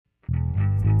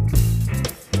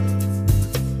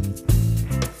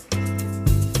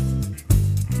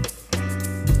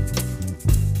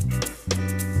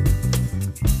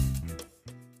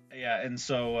and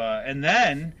so and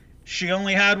then she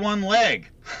only had one leg.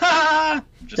 Ha!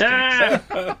 Just kidding.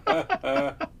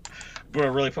 Boy, I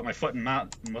really put my foot in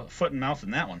mouth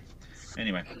in that one.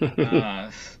 Anyway,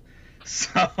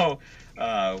 so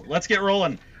let's get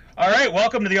rolling. All right,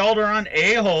 welcome to the Alderaan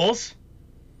A-Holes.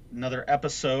 Another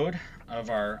episode of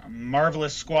our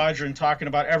marvelous squadron talking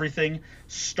about everything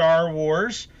Star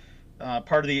Wars.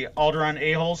 Part of the Alderaan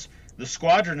A-Holes. The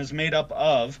squadron is made up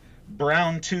of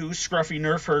Brown 2, Scruffy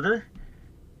Nerf Herder,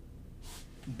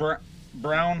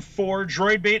 Brown 4,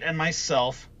 Droid Bait, and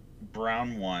myself,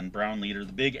 Brown 1, Brown Leader,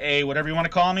 the big A, whatever you want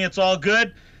to call me, it's all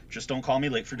good. Just don't call me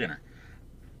late for dinner.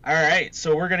 All right,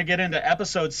 so we're going to get into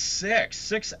episode 6.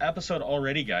 6th episode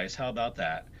already, guys. How about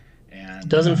that? And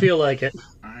doesn't feel like it.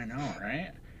 I know,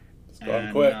 right? It's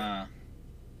gone quick.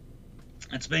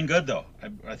 It's been good, though.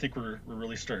 I think we're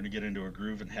really starting to get into a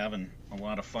groove and having a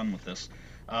lot of fun with this.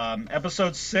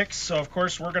 Episode 6, so of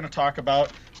course we're going to talk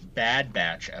about Bad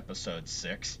Batch episode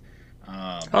 6. We're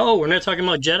not talking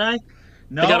about Jedi?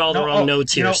 No, I got all the wrong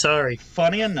notes here, sorry.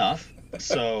 Funny enough,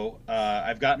 so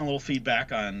I've gotten a little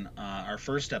feedback on our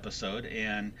first episode,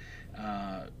 and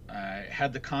I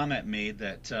had the comment made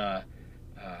that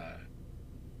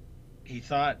he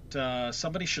thought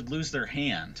somebody should lose their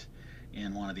hand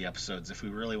in one of the episodes if we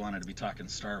really wanted to be talking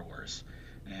Star Wars.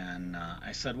 And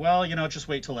I said, well, just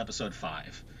wait till episode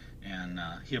 5. And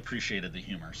he appreciated the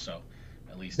humor, so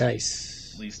at least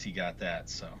nice. At least he got that.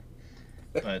 So,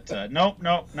 but nope,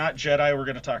 not Jedi. We're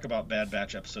going to talk about Bad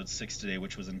Batch episode 6 today,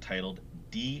 which was entitled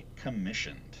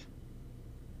Decommissioned.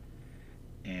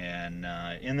 And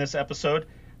in this episode,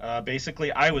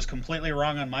 basically, I was completely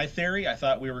wrong on my theory. I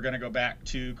thought we were going to go back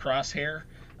to Crosshair.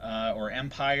 Or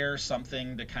Empire,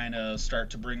 something to kind of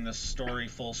start to bring this story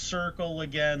full circle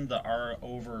again, our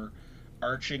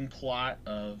overarching plot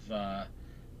of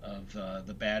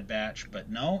the Bad Batch.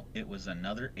 But no, it was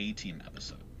another A-Team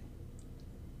episode.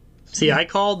 See, I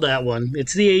called that one.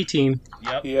 It's the A-Team.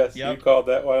 Yep. Yes, you called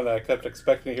that one, and I kept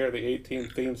expecting to hear the A-Team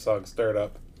theme song start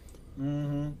up.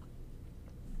 Mm-hmm.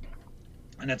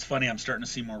 And it's funny, I'm starting to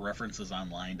see more references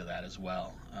online to that as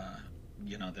well.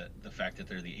 The fact that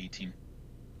they're the A-Team.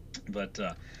 But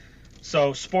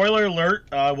so spoiler alert,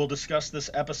 we'll discuss this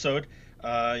episode.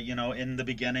 In the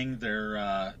beginning,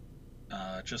 they're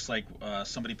just like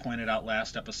somebody pointed out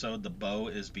last episode, the bow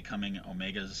is becoming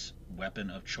Omega's weapon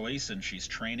of choice, and she's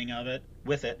training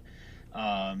with it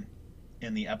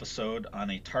in the episode on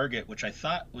a target, which I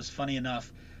thought was funny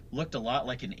enough, looked a lot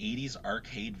like an 80s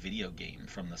arcade video game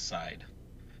from the side.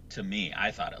 To me,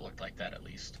 I thought it looked like that at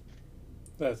least.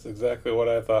 That's exactly what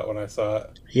I thought when I saw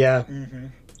it. Yeah. Mm-hmm.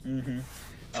 Mm-hmm.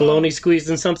 Filoni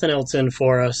squeezing something else in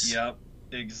for us. Yep,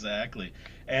 exactly.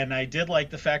 And I did like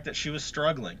the fact that she was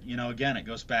struggling. Again, it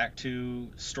goes back to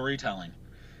storytelling.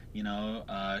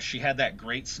 She had that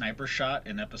great sniper shot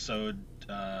in episode,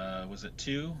 was it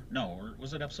 2? No, or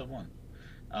was it episode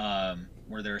 1?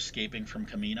 Where they're escaping from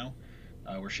Kamino,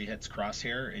 where she hits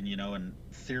Crosshair, and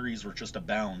theories were just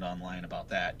abound online about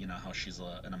that. How she's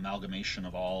an amalgamation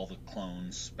of all the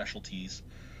clones' specialties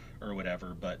or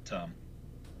whatever, but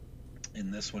in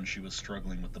this one, she was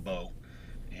struggling with the bow,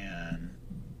 and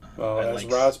as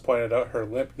Roz pointed out, her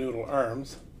limp noodle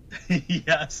arms.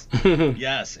 Yes,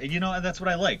 yes, and that's what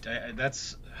I liked.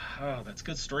 That's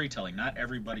good storytelling. Not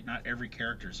every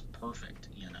character is perfect.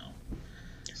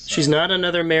 So, she's not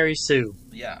another Mary Sue.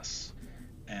 Yes,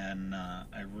 and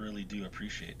I really do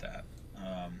appreciate that.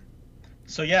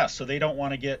 So they don't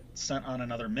want to get sent on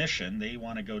another mission. They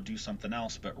want to go do something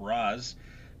else, but Roz,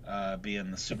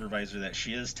 being the supervisor that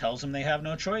she is, tells them they have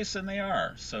no choice, and they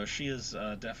are. So she is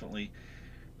definitely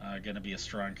going to be a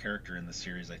strong character in the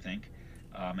series, I think.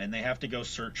 And they have to go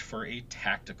search for a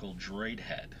tactical droid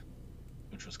head,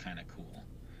 which was kind of cool.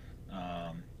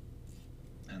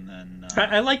 And then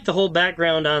I like the whole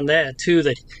background on that too.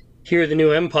 That here the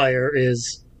new Empire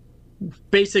is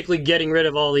basically getting rid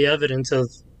of all the evidence of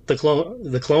the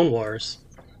Clone Wars.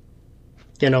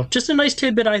 Just a nice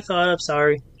tidbit I thought of.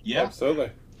 Sorry. Yeah, Absolutely.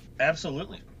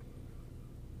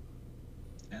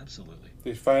 Absolutely.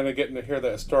 He's finally getting to hear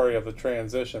that story of the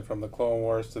transition from the Clone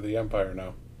Wars to the Empire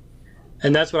now.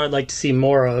 And that's what I'd like to see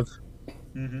more of.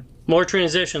 Mm-hmm. More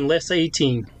transition, less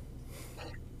 18.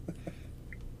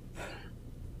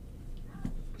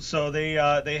 So they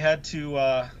had to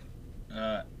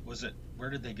where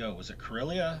did they go? Was it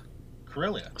Corellia?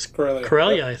 Corellia.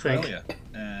 Corellia, I think. Corellia,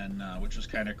 and which was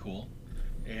kind of cool.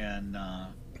 And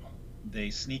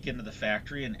they sneak into the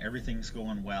factory and everything's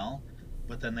going well,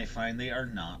 but then they find they are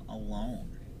not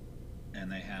alone,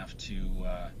 and they have to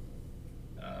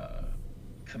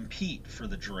compete for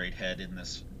the droid head in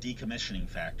this decommissioning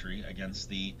factory against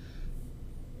the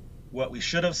what we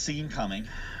should have seen coming,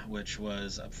 which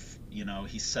was,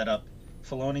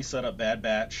 Filoni set up Bad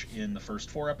Batch in the first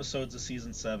 4 episodes of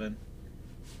season 7.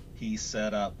 He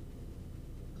set up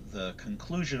the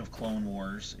conclusion of Clone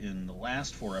Wars in the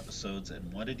last 4 episodes,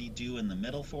 and what did he do in the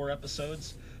middle 4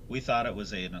 episodes? We thought it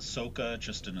was an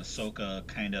Ahsoka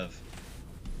kind of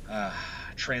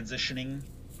transitioning.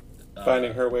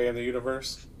 Finding her way in the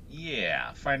universe?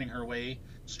 Yeah, finding her way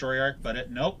story arc, but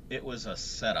it was a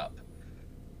setup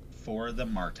for the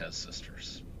Martez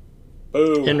sisters.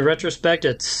 Boom. In retrospect,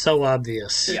 it's so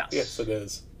obvious. Yes, it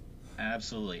is.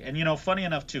 Absolutely. And, funny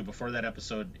enough, too, before that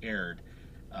episode aired,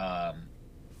 I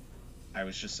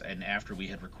was and after we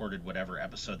had recorded whatever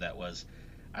episode that was,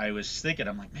 I was thinking,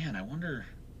 I'm like, man, I wonder,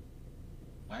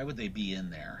 why would they be in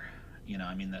there? They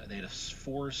had a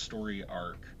 4-story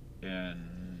arc, and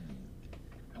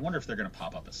I wonder if they're going to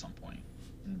pop up at some point.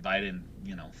 And I didn't,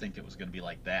 think it was going to be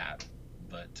like that.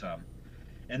 But,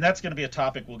 and that's going to be a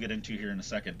topic we'll get into here in a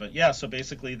second. But yeah, so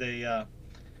basically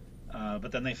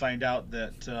but then they find out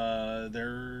that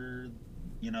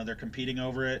they're competing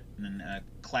over it, and a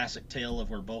classic tale of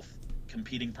where both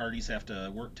competing parties have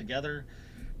to work together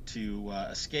to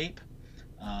escape.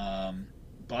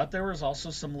 But there was also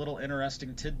some little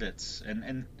interesting tidbits,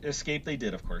 and escape they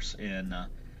did, of course. And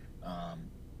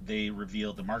the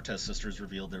Martez sisters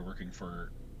revealed they're working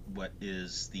for what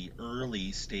is the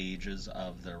early stages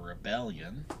of the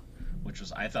rebellion, which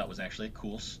I thought was actually a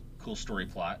cool story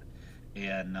plot.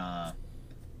 And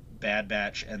Bad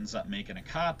Batch ends up making a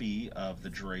copy of the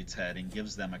droid's head and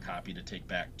gives them a copy to take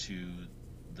back to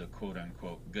the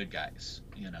quote-unquote good guys,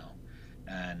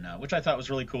 and which I thought was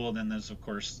really cool. And then there's, of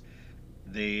course,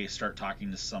 they start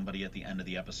talking to somebody at the end of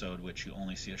the episode, which you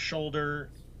only see a shoulder,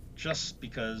 just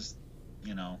because,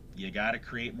 you got to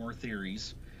create more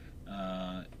theories.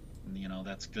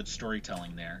 That's good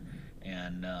storytelling there,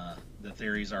 and the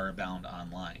theories are abound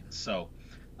online. So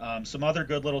some other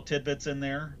good little tidbits in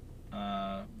there,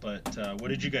 but what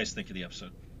did you guys think of the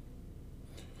episode?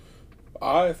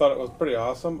 I thought it was pretty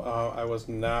awesome. I was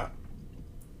not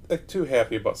too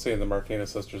happy about seeing the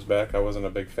Martinez sisters back. I wasn't a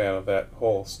big fan of that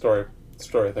whole story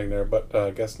thing there, but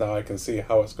I guess now I can see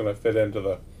how it's going to fit into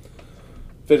the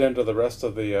rest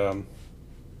of the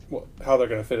how they're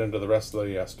going to fit into the rest of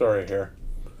the story here.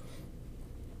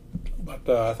 But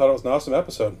I thought it was an awesome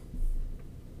episode.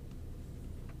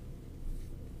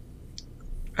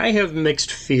 I have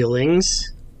mixed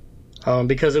feelings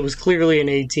because it was clearly an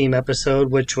A-Team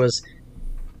episode, which was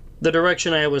the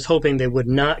direction I was hoping they would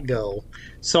not go.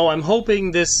 So I'm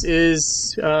hoping this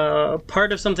is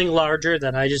part of something larger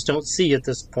that I just don't see at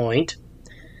this point.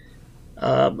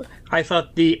 I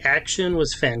thought the action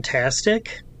was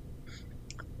fantastic.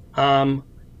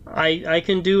 I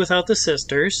can do without the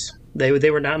sisters.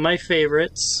 They were not my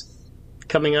favorites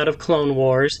coming out of Clone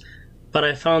Wars, but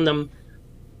I found them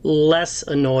less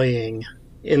annoying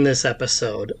in this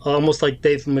episode. Almost like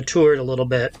they've matured a little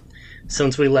bit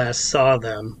since we last saw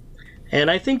them. And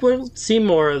I think we'll see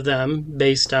more of them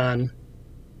based on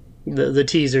the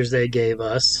teasers they gave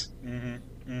us.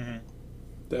 Mm-hmm. Mm-hmm.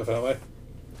 Definitely.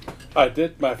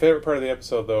 My favorite part of the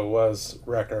episode, though, was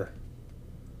Wrecker.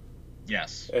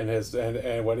 Yes.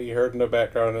 And what he heard in the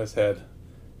background in his head.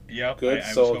 Yep. Good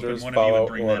soldiers follow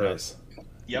orders.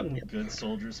 Yep. Good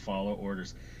soldiers follow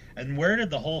orders. And where did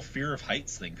the whole fear of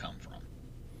heights thing come from?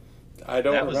 I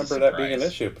don't remember that being an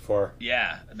issue before.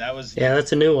 Yeah, that was. Yeah,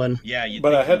 that's a new one. Yeah,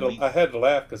 but I had to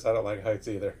laugh because I don't like heights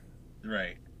either.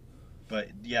 Right. But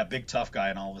yeah, big tough guy,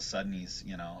 and all of a sudden he's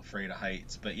afraid of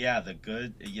heights. But yeah, the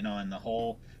good and the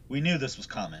whole, we knew this was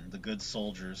coming. The good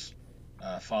soldiers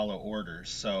follow orders.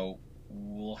 So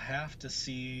we'll have to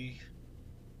see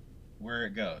where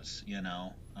it goes.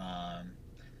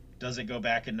 Does it go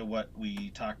back into what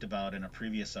we talked about in a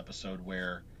previous episode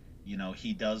where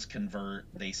he does convert,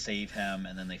 they save him,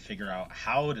 and then they figure out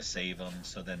how to save him,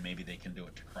 so then maybe they can do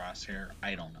it to Crosshair?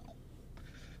 I don't know.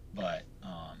 But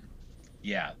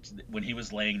yeah, when he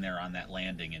was laying there on that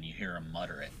landing and you hear him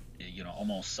mutter it,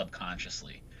 almost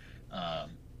subconsciously,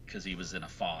 because he was in a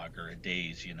fog or a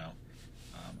daze,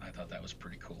 I thought that was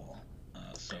pretty cool.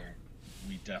 So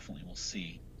we definitely will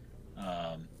see.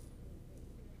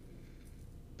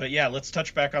 But yeah, let's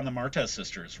touch back on the Martez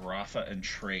sisters, Rafa and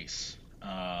Trace.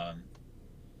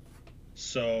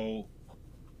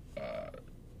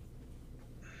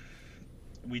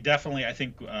 We definitely, I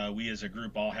think we as a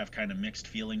group all have kind of mixed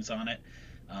feelings on it.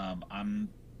 I'm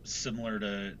similar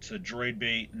to Droid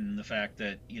Bait in the fact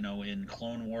that, in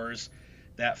Clone Wars,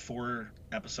 that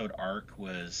 4-episode arc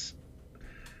was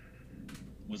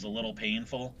a little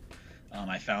painful.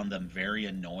 I found them very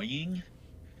annoying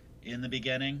in the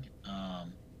beginning.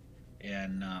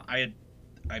 And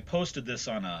I posted this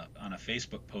on a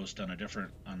Facebook post on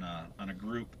a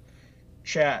group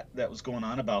chat that was going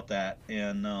on about that,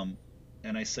 and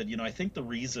I said, I think the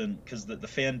reason, because the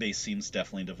fan base seems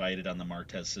definitely divided on the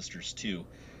Martez sisters too,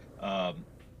 um,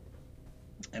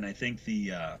 and I think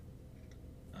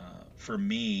for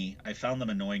me, I found them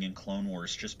annoying in Clone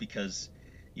Wars just because,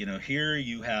 here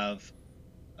you have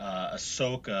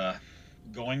Ahsoka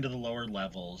going to the lower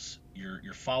levels.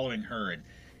 You're following her,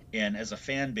 and as a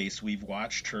fan base, we've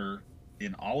watched her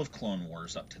in all of Clone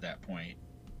Wars up to that point,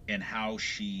 and how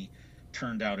she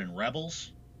turned out in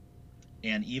Rebels,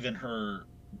 and even her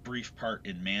brief part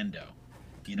in Mando.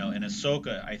 And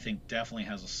Ahsoka, I think, definitely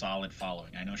has a solid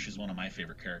following. I know she's one of my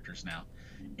favorite characters now,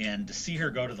 and to see her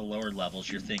go to the lower levels,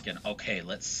 you're thinking, okay,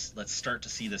 let's start to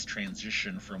see this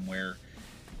transition from where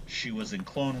she was in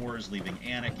Clone Wars, leaving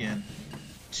Anakin,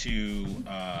 to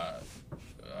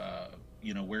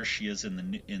where she is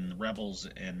in Rebels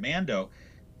and Mando,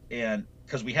 and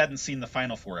because we hadn't seen the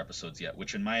final 4 episodes yet,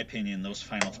 which in my opinion, those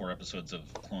final 4 episodes of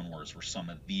Clone Wars were some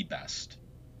of the best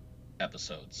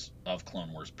episodes of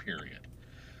Clone Wars, period.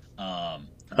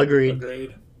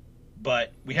 Agreed.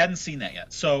 But we hadn't seen that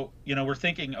yet. So, we're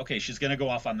thinking, okay, she's going to go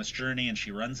off on this journey, and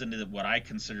she runs into what I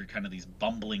considered kind of these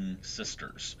bumbling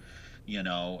sisters,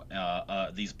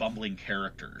 these bumbling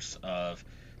characters of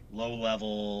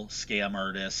low-level scam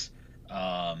artists,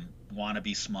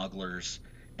 wannabe smugglers.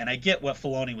 And I get what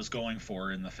Filoni was going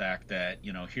for in the fact that,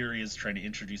 here he is trying to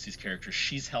introduce these characters.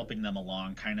 She's helping them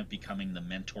along, kind of becoming the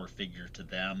mentor figure to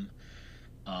them.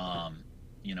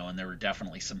 And there were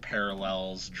definitely some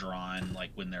parallels drawn,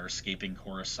 like when they're escaping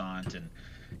Coruscant and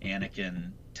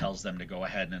Anakin tells them to go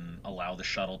ahead and allow the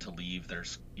shuttle to leave.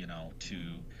 There's,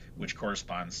 which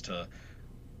corresponds to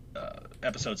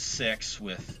episode 6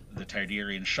 with the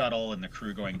Tydirian shuttle and the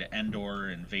crew going to Endor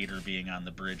and Vader being on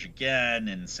the bridge again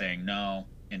and saying no,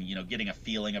 and getting a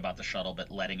feeling about the shuttle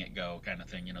but letting it go, kind of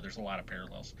thing. There's a lot of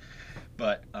parallels,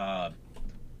 but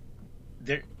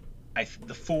the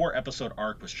 4 episode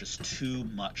arc was just too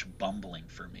much bumbling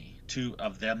for me, two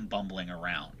of them bumbling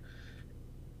around.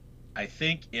 I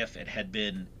think if it had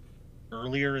been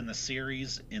earlier in the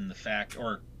series,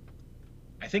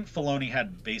 I think Filoni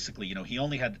had basically, he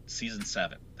only had season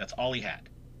 7. That's all he had.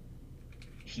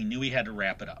 He knew he had to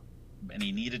wrap it up, and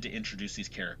he needed to introduce these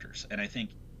characters. And I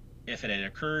think if it had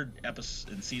occurred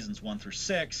in seasons 1 through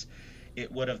 6,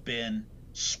 it would have been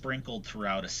sprinkled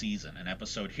throughout a season. An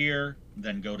episode here,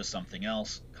 then go to something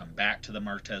else, come back to the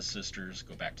Martez sisters,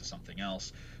 go back to something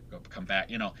else, come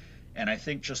back, And I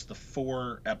think just the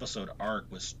 4 episode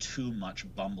arc was too much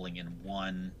bumbling in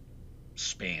one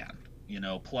span.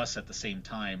 Plus at the same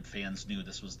time, fans knew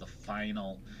this was the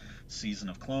final season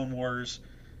of Clone Wars,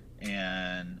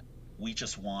 and we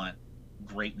just want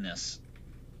greatness,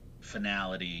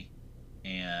 finality,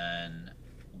 and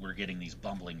we're getting these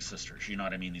bumbling sisters. You know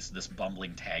what I mean? This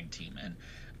bumbling tag team, and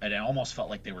it almost felt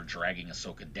like they were dragging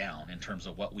Ahsoka down in terms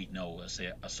of what we know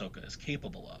Ahsoka is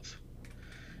capable of.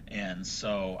 And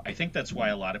so I think that's why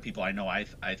a lot of people, I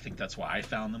think that's why I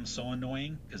found them so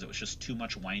annoying, because it was just too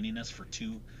much whininess for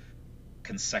too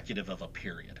consecutive of a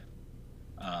period.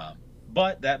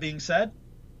 But that being said,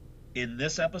 in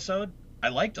this episode, I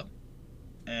liked them,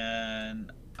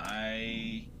 and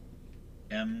I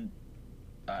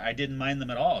didn't mind them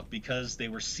at all because they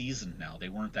were seasoned now. They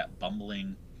weren't that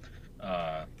bumbling,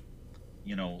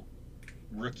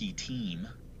 rookie team.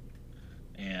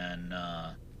 And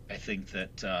I think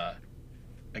that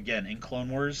again, in Clone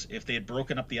Wars, if they had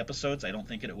broken up the episodes, I don't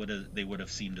think they would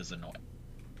have seemed as annoying.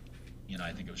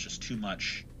 I think it was just too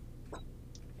much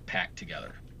packed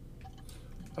together.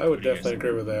 I would definitely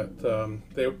agree with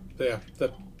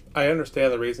that. I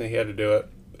understand the reason he had to do it,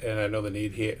 and I know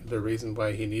the reason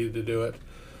why he needed to do it.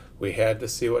 We had to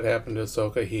see what happened to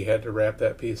Ahsoka. He had to wrap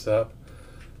that piece up.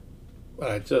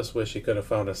 I just wish he could have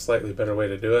found a slightly better way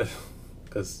to do it,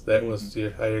 because I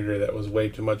agree, that was way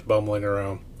too much bumbling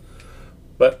around.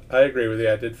 But I agree with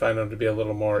you. I did find him to be a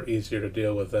little more easier to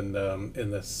deal with in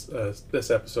this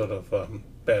episode of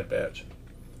Bad Batch.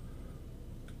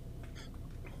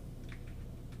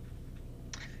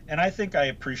 And I think I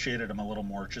appreciated them a little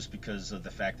more just because of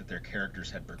the fact that their characters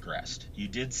had progressed. You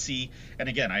did see, and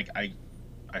again, I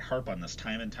harp on this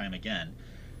time and time again,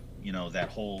 that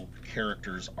whole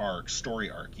character's story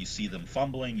arc. You see them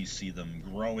fumbling, you see them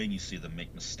growing, you see them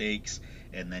make mistakes,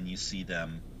 and then you see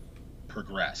them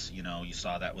progress. You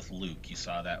saw that with Luke, you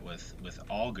saw that with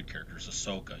all good characters,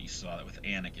 Ahsoka, you saw that with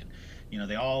Anakin.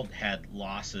 They all had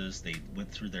losses, they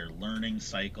went through their learning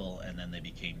cycle, and then they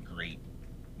became great,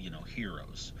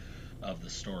 heroes of the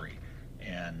story.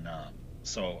 And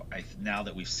so now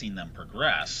that we've seen them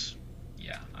progress,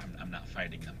 yeah, I'm not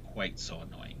finding them quite so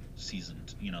annoying.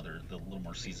 Seasoned, they're a little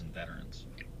more seasoned veterans.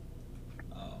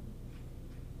 Um,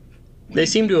 They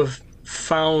seem to have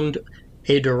found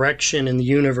a direction in the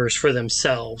universe for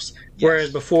themselves, whereas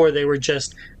yes. before they were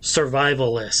just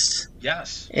survivalists.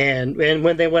 Yes. And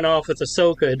when they went off with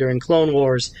Ahsoka during Clone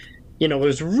Wars, it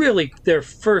was really their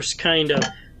first kind of,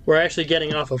 we're actually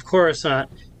getting off of Coruscant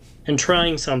and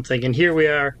trying something. And here we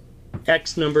are,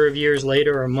 X number of years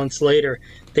later or months later.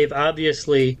 They've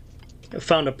obviously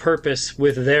found a purpose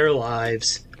with their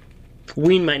lives.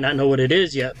 We might not know what it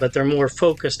is yet, but they're more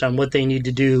focused on what they need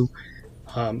to do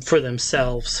for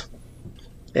themselves.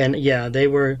 And yeah, they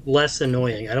were less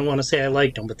annoying. I don't want to say I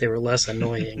liked them, but they were less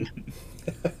annoying.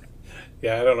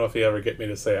 Yeah, I don't know if you ever get me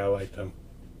to say I liked them.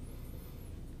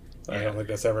 I Yeah. don't think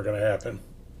that's ever going to happen.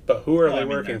 But who are Well, they I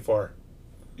mean, working for?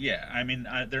 Yeah, I mean,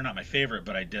 they're not my favorite,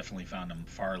 but I definitely found them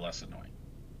far less annoying.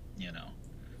 You know,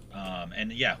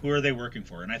 and yeah, who are they working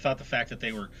for? And I thought the fact that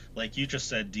they were, like you just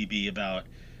said, DB, about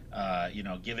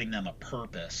giving them a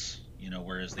purpose.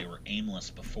 Whereas they were aimless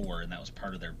before, and that was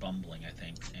part of their bumbling, I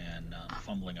think, and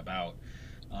fumbling about.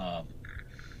 Um,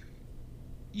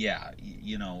 yeah,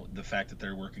 the fact that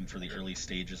they're working for the early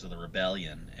stages of the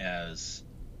rebellion as,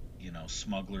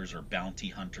 smugglers or bounty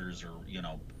hunters or,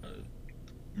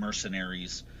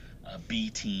 mercenaries,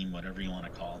 B team, whatever you want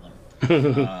to call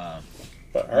them.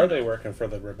 But are they working for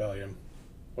the rebellion?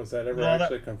 Was that ever Well,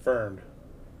 actually confirmed?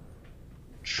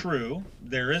 True.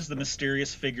 There is the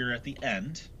mysterious figure at the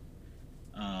end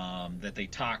that they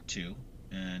talk to.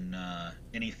 And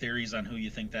any theories on who you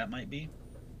think that might be?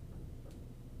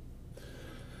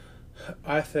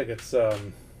 I think it's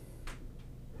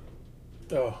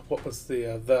what was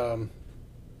the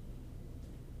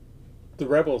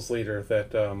rebels leader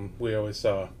that we always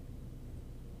saw,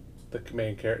 the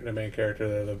main character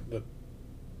there, the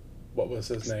what was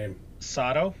his name?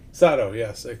 Sato? Sato,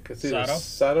 yes. It's either Sato?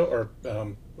 Sato or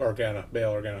Organa,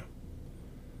 Bail Organa.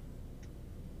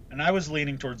 And I was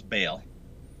leaning towards Bale.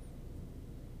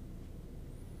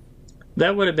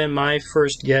 That would have been my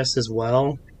first guess as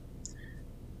well.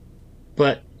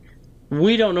 But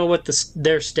we don't know what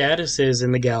their status is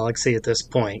in the galaxy at this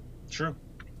point. True.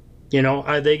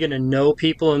 Are they going to know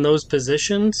people in those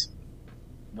positions?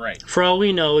 Right. For all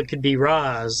we know, it could be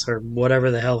Roz or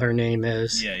whatever the hell her name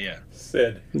is. Yeah.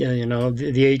 Sid. Yeah,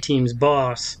 the A-Team's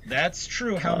boss. That's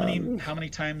true. How many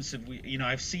times have we?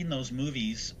 I've seen those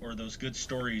movies or those good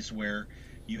stories where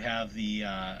you have the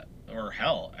or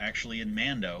hell, actually in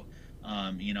Mando,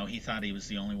 he thought he was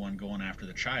the only one going after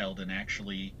the child, and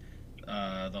actually,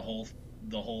 the whole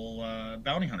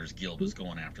bounty hunters guild was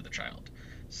going after the child.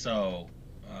 So,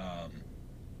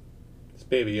 It's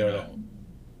Baby Yoda.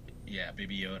 Yeah,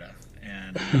 Baby Yoda,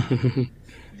 and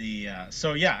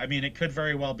so yeah, I mean, it could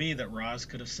very well be that Roz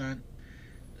could have sent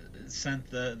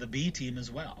the B team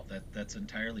as well. That's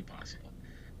entirely possible.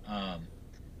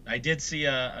 I did see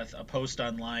a post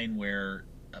online where,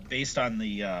 based on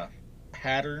the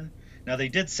pattern, now they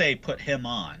did say put him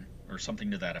on or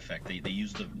something to that effect. They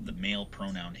used the male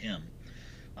pronoun him,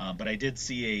 but I did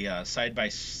see a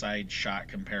side-by-side shot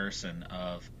comparison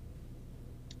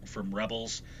from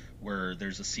Rebels, where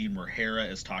there's a scene where Hera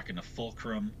is talking to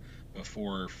Fulcrum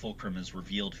before Fulcrum is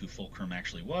revealed who Fulcrum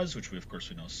actually was, which we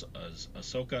know as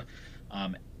Ahsoka,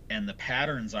 and the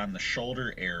patterns on the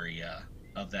shoulder area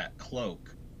of that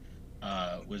cloak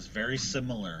was very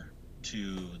similar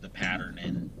to the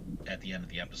pattern at the end of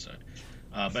the episode.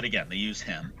 But again, they use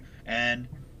him, and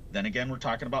then again, we're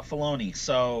talking about Filoni,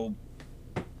 so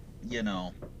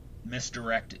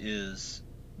misdirect is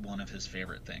one of his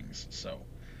favorite things. So.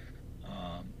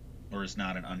 Or is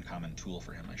not an uncommon tool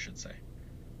for him, I should say.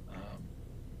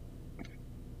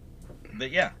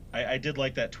 But yeah, I did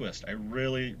like that twist. I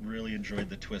really, really enjoyed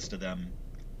the twist of them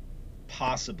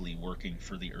possibly working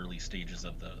for the early stages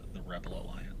of the Rebel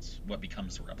Alliance, what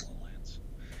becomes the Rebel Alliance.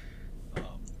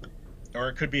 Or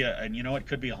it could be it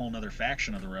could be a whole other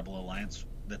faction of the Rebel Alliance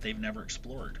that they've never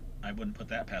explored. I wouldn't put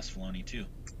that past Filoni too,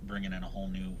 bringing in a whole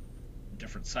new,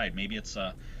 different side. Maybe it's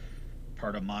a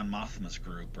part of Mon Mothma's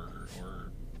group, or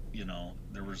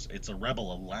it's a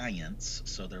Rebel Alliance,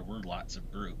 so there were lots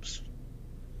of groups.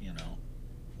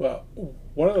 Well,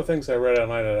 one of the things I read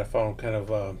online that I found kind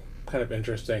of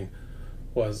interesting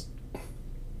was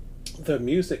the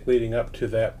music leading up to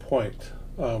that point,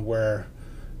 where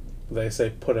they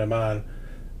say put him on.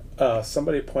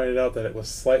 Somebody pointed out that it was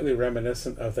slightly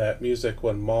reminiscent of that music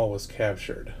when Maul was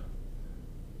captured,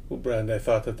 and I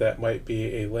thought that might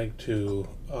be a link to,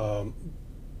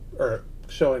 or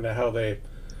showing how they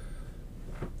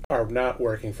are not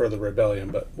working for the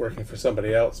rebellion, but working for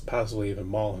somebody else, possibly even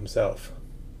Maul himself.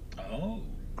 Oh,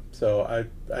 So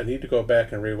I need to go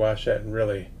back and rewatch that and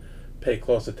really pay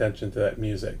close attention to that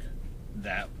music.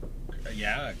 That,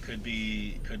 yeah, it could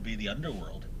be the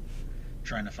Underworld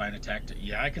trying to find a tactic.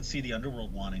 Yeah, I could see the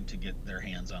Underworld wanting to get their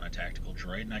hands on a tactical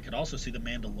droid, and I could also see the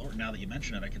Mandalorian. Now that you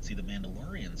mention it, I could see the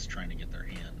Mandalorians trying to get their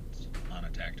hands on a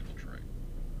tactical droid.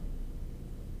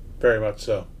 Very much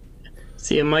so.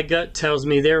 See, and my gut tells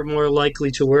me they're more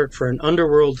likely to work for an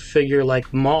underworld figure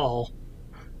like Maul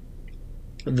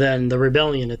than the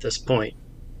Rebellion at this point.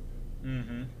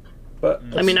 Mm-hmm. But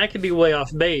I mean, I could be way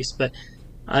off base, but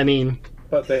I mean,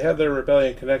 but they have their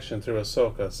Rebellion connection through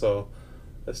Ahsoka, so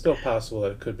it's still possible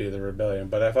that it could be the Rebellion.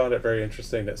 But I found it very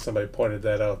interesting that somebody pointed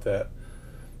that out, that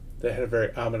they had a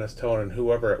very ominous tone, and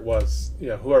whoever it was,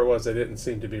 they didn't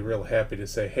seem to be real happy to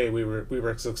say, "Hey, we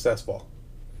were successful."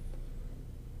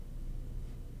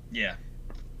 Yeah.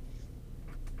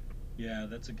 Yeah,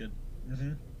 that's a good.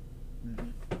 Mm-hmm.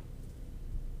 Mm-hmm.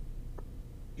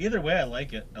 Either way, I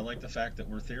like it. I like the fact that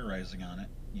we're theorizing on it.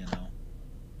 You know,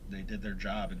 they did their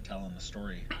job in telling the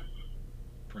story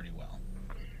pretty well.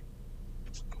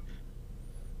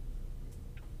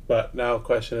 But now the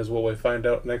question is, will we find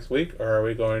out next week, or are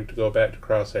we going to go back to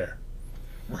Crosshair?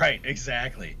 Right,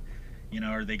 exactly. You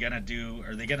know, are they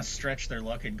gonna stretch their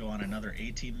luck and go on another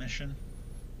A-Team mission?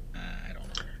 I don't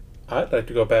know. I'd like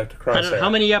to go back to Crosshair. how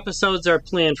many episodes are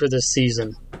planned for this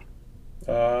season?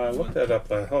 I looked that up.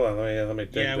 Hold on, let me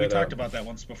dig Yeah, we that talked up. about that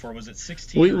once before. Was it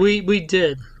 16? We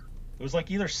did. It was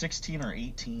like either 16 or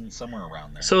 18, somewhere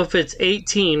around there. So if it's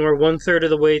 18, we're 1/3 of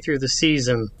the way through the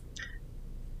season.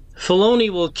 Filoni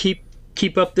will keep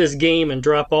up this game and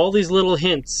drop all these little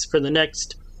hints for the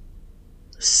next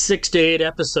 6 to 8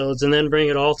 episodes, and then bring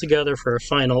it all together for a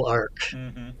final arc.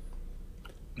 Mm-hmm.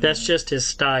 That's just his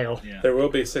style. Yeah, There will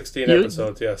be 16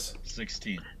 episodes, yes.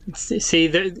 16.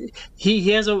 See, he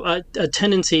has a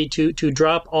tendency to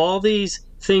drop all these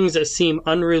things that seem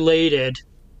unrelated,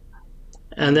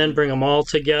 and then bring them all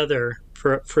together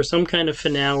for some kind of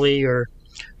finale or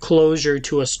closure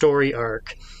to a story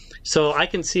arc. So I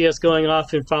can see us going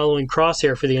off and following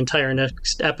Crosshair for the entire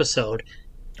next episode,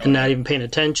 and not even paying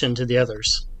attention to the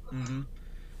others. Mm-hmm.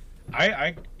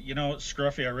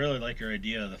 Scruffy, I really like your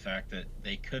idea of the fact that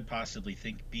they could possibly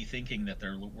be thinking that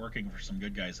they're working for some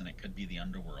good guys, and it could be the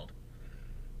Underworld.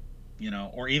 You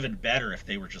know, or even better if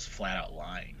they were just flat out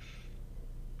lying.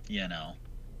 You know,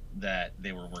 that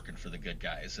they were working for the good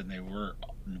guys, and they were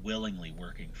willingly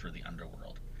working for the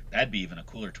Underworld. That'd be even a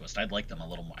cooler twist. I'd like them a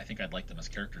little more. I think I'd like them as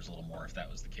characters a little more if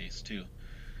that was the case too.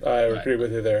 I agree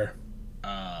with you there.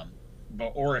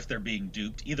 Or if they're being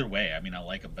duped. Either way, I mean, I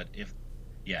like them. But if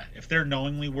they're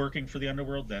knowingly working for the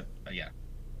Underworld,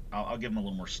 I'll give them a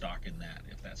little more stock in that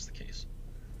if that's the case.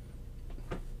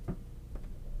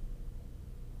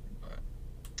 But,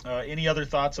 any other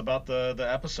thoughts about the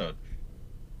episode?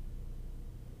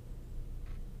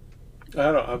 I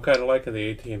don't know. I'm kind of liking the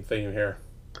A-Team theme here.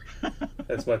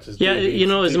 As much as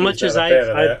as much as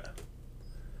I've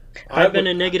been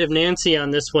a negative Nancy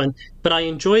on this one, but I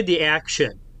enjoyed the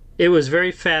action. It was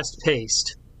very fast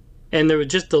paced, and there were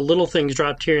just the little things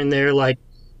dropped here and there, like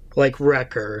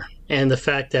Wrecker, and the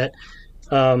fact that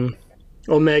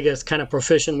Omega is kind of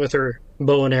proficient with her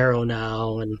bow and arrow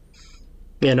now, and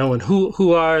and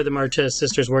who are the Marquez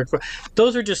sisters work for.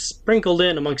 Those are just sprinkled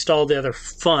in amongst all the other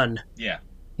fun. Yeah.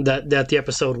 That the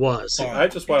episode was. I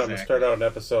just want them to start out an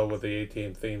episode with the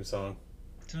A-Team theme song.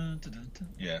 Dun, dun, dun, dun.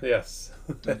 Yeah. Yes.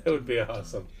 That would be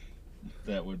awesome.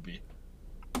 That would be.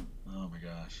 Oh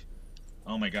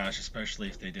my gosh, especially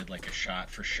if they did like a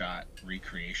shot-for-shot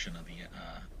recreation of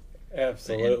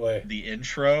Absolutely. the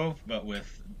intro, but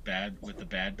with the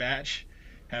Bad Batch.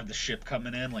 Have the ship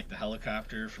coming in, like the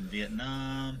helicopter from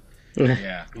Vietnam.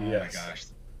 Yeah. Oh Yes. my gosh.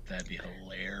 That'd be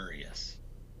hilarious.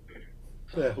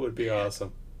 That would be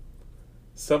awesome.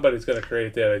 Somebody's going to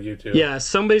create that on YouTube. Yeah,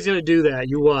 somebody's going to do that.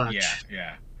 You watch.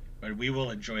 Yeah. But we will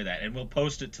enjoy that, and we'll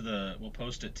post it to the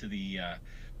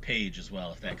page as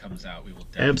well if that comes out. We will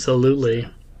definitely Absolutely.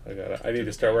 I need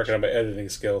to start working on my editing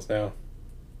skills now.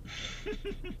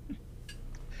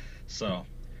 So,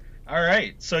 all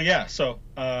right. So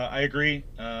I agree.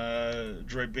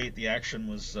 Droid Bait, the action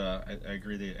was. I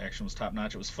agree. The action was top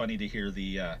notch. It was funny to hear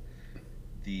the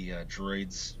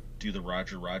droids do the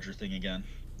Roger thing again.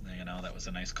 You know, that was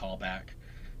a nice callback,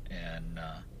 and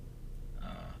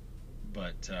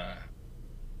but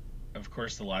of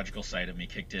course the logical side of me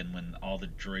kicked in when all the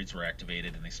droids were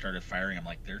activated and they started firing. I'm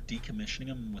like, they're decommissioning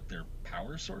them with their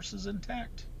power sources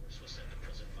intact.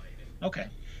 Okay.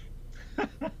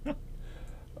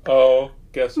 Oh,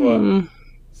 guess what?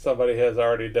 Somebody has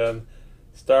already done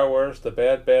Star Wars: The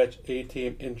Bad Batch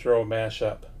A-Team intro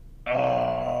mashup.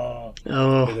 Oh. It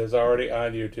Oh, is already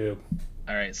on YouTube.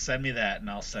 All right, send me that, and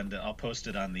I'll send it. I'll post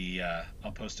it on the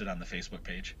Facebook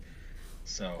page.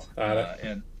 So On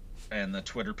it. and the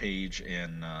Twitter page,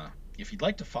 and if you'd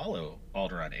like to follow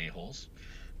Alderaan A-Holes,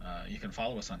 you can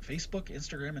follow us on Facebook,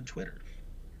 Instagram, and Twitter.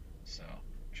 So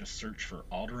just search for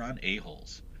Alderaan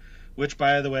A-Holes. Which,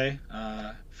 by the way,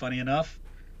 funny enough,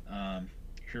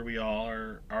 here we all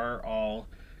are all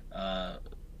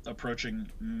approaching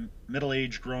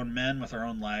middle-aged grown men with our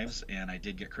own lives, and I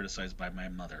did get criticized by my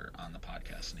mother on the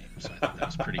podcast name, so I thought that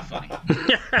was pretty funny.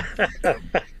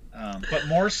 But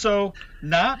more so,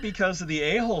 not because of the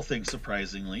a-hole thing,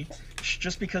 surprisingly,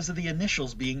 just because of the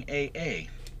initials being AA.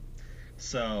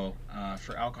 So,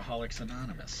 for Alcoholics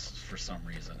Anonymous, for some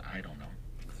reason, I don't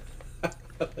know.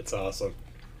 That's awesome.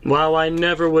 wow, I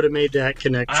never would have made that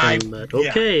connection, but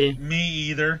okay. Yeah, me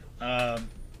either.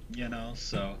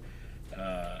 So,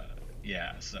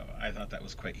 yeah, so I thought that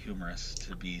was quite humorous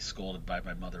to be scolded by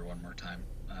my mother one more time.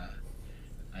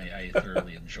 I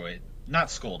thoroughly enjoyed, not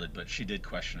scolded, but she did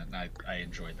question it, and I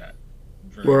enjoyed that.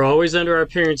 We're always under our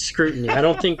parents' scrutiny. I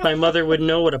don't think my mother would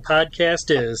know what a podcast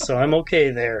is, so I'm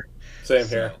okay there. Same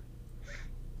here.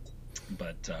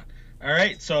 But, all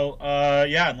right, so,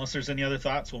 yeah, unless there's any other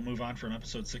thoughts, we'll move on from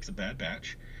episode 6 of Bad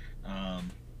Batch.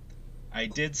 I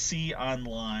did see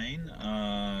online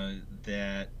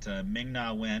that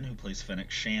Ming-Na Wen, who plays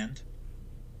Fennec Shand,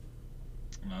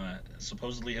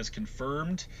 supposedly has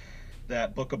confirmed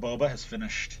that Book of Boba has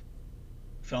finished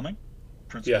filming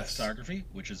principal photography,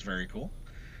 which is very cool.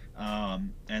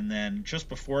 And then just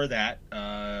before that,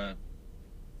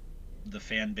 the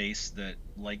fan base that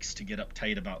likes to get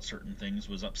uptight about certain things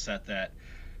was upset that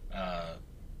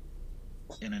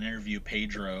in an interview,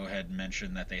 Pedro had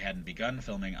mentioned that they hadn't begun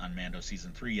filming on Mando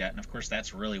Season 3 yet, and of course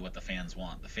that's really what the fans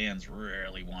want. The fans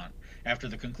really want, after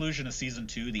the conclusion of Season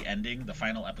 2, the ending, the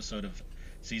final episode of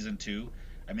Season 2,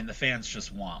 I mean, the fans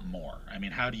just want more. I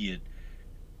mean, how do you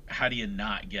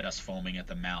not get us foaming at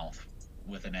the mouth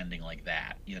with an ending like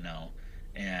that, you know?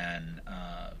 And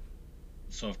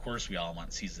so of course we all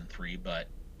want Season 3, but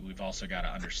we've also got to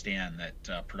understand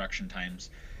that production times,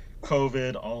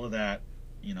 COVID, all of that,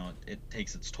 you know, it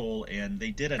takes its toll. And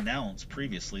they did announce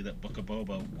previously that Book of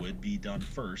Boba would be done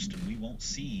first, and we won't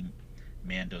see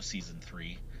Mando Season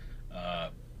 3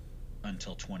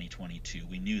 until 2022.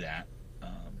 We knew that.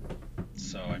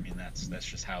 So I mean, that's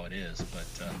just how it is.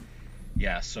 But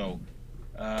yeah, so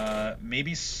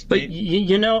maybe. But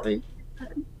you know,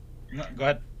 no, go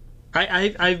ahead.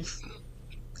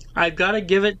 I've got to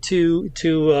give it to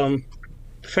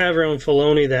Favreau and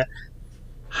Filoni that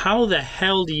how the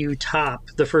hell do you top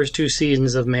the first 2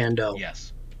 seasons of Mando?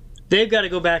 Yes. They've got to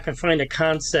go back and find a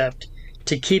concept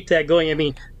to keep that going. I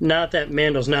mean, not that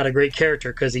Mando's not a great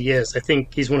character, because he is. I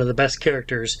think he's one of the best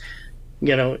characters,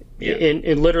 you know,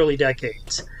 in literally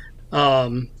decades.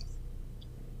 But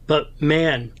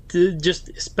man, just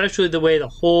especially the way the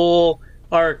whole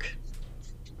arc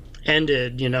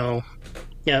ended, you know.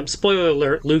 Yeah, spoiler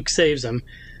alert, Luke saves him.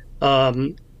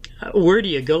 Where do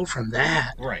you go from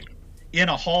that? Right. In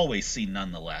a hallway scene,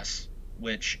 nonetheless,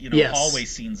 which, you know, Yes. hallway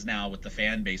scenes now with the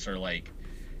fan base are like,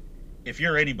 if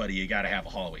you're anybody, you got to have a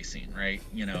hallway scene, right?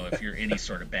 You know, if you're any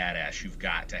sort of badass, you've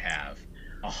got to have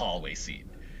a hallway scene.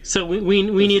 So we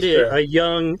need a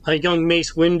young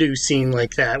Mace Windu scene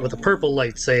like that with a purple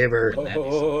lightsaber.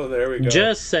 Oh, there we go.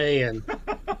 Just saying.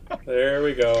 There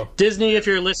we go. Disney, if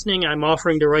you're listening, I'm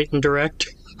offering to write and direct.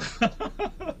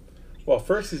 Well,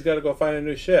 first he's got to go find a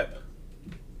new ship.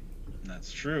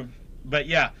 That's true. But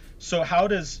yeah, so how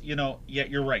does, you know, yeah,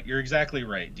 you're right. You're exactly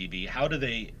right, DB. How do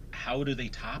they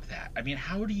top that? I mean,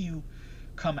 how do you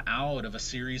come out of a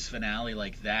series finale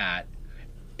like that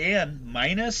and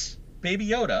minus Baby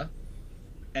Yoda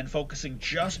and focusing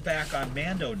just back on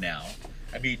Mando now?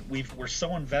 I mean, we're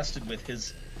so invested with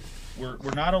his. We're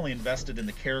not only invested in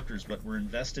the characters, but we're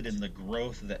invested in the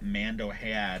growth that Mando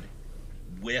had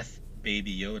with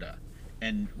Baby Yoda,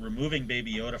 and removing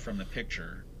Baby Yoda from the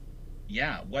picture.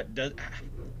 Yeah,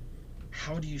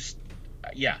 how do you?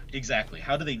 Yeah, exactly.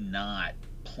 How do they not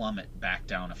plummet back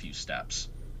down a few steps?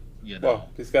 You know. Well,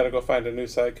 he's got to go find a new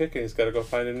sidekick, and he's got to go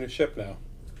find a new ship now.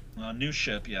 New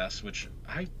ship, yes. Which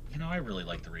I really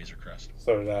like the Razor Crest.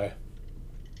 So did I.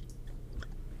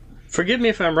 Forgive me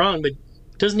if I'm wrong, but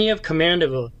doesn't he have command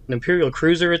of an Imperial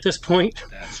cruiser at this point?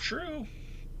 That's true.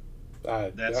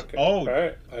 That's okay. Oh, all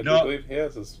right. I do believe he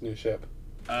has his new ship.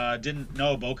 Didn't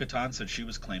know. Bo-Katan said she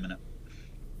was claiming it.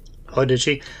 Oh, did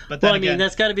she? But well, then I mean,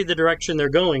 that's got to be the direction they're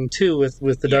going too,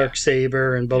 with the Dark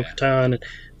Saber and Bo-Katan. Yeah.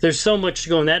 There's so much to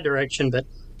go in that direction, but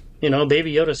you know,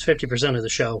 Baby Yoda's 50% of the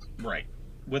show. Right,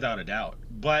 without a doubt.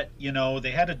 But you know,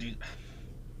 they had to do.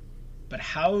 but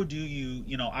how do you,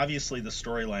 obviously the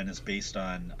storyline is based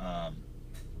on,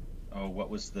 what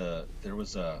was there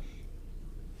was it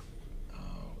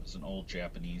was an old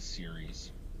Japanese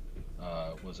series.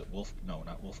 Was it Wolf? No,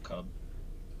 not Wolf Cub.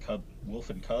 Wolf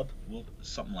and Cub,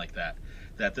 something like that.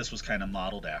 That this was kind of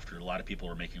modeled after. A lot of people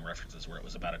were making references where it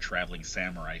was about a traveling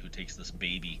samurai who takes this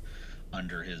baby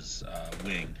under his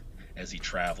wing as he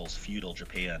travels feudal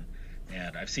Japan.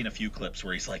 And I've seen a few clips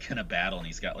where he's like in a battle and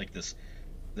he's got like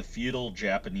the feudal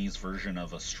Japanese version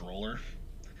of a stroller,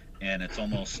 and it's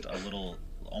almost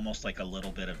like a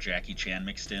little bit of Jackie Chan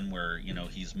mixed in, where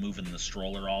he's moving the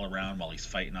stroller all around while he's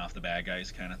fighting off the bad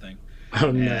guys, kind of thing.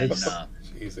 Oh, nice. And,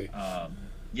 Easy.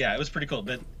 yeah, it was pretty cool.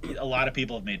 But a lot of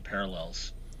people have made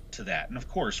parallels to that, and of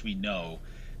course we know,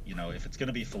 if it's going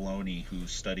to be Filoni, who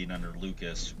studied under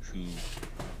Lucas, who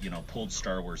pulled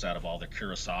Star Wars out of all the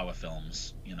Kurosawa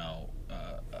films,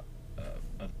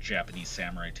 of Japanese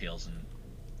samurai tales, and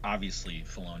obviously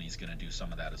Filoni's going to do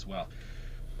some of that as well.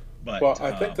 But well,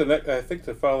 I think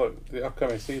to follow the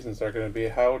upcoming seasons are going to be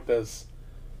how does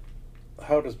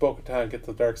Bo-Katan get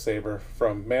the Darksaber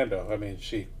from Mando? I mean,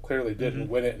 she clearly didn't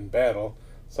win it in battle,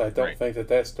 so I don't think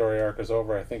that story arc is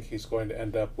over. I think he's going to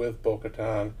end up with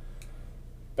Bo-Katan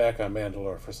back on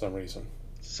Mandalore for some reason.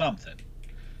 Something,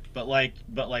 but like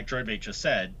Droidbait just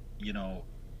said,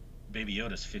 Baby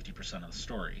Yoda's 50% of the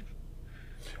story.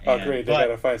 Agreed. They got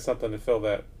to find something to fill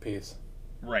that piece.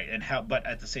 Right, but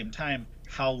at the same time,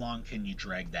 how long can you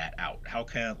drag that out?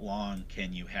 Long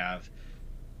can you have?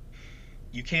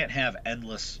 You can't have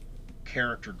endless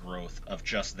character growth of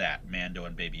just that Mando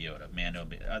and Baby Yoda.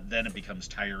 Then it becomes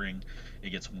tiring, it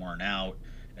gets worn out,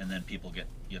 and then people get,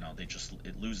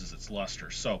 it loses its luster.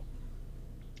 So,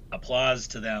 applause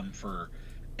to them for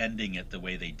ending it the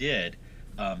way they did.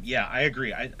 Yeah, I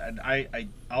agree. I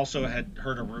also had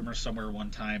heard a rumor somewhere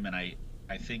one time, and I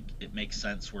think it makes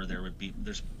sense where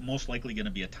there's most likely going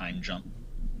to be a time jump,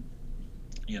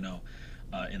 in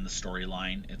the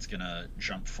storyline. It's going to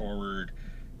jump forward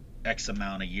X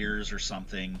amount of years or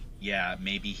something. Yeah,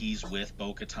 maybe he's with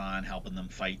Bo-Katan helping them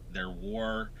fight their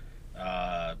war.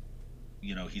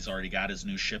 He's already got his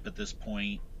new ship at this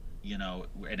point,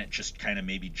 and it just kind of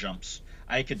maybe jumps.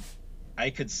 I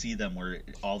could see them where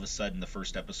all of a sudden the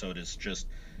first episode is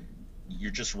you're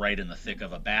just right in the thick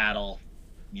of a battle.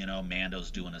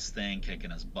 Mando's doing his thing,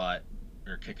 kicking butt,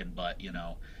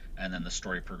 and then the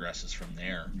story progresses from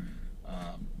there.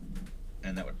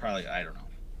 And that would probably, I don't know,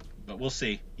 but we'll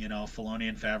see. Filoni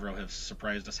and Favreau have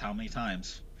surprised us how many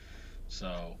times,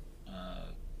 so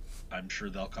I'm sure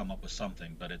they'll come up with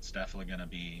something, but it's definitely going to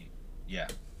be,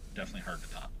 definitely hard to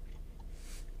top.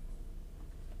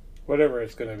 Whatever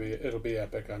it's going to be, it'll be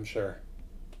epic, I'm sure.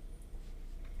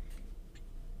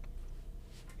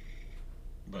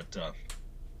 But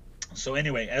so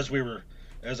anyway, as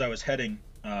I was heading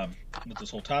with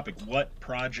this whole topic, what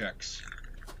projects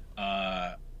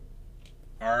are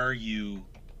you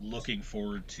looking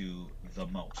forward to the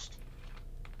most?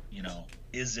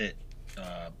 Is it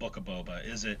Book of Boba?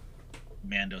 Is it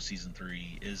Mando season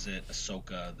 3? Is it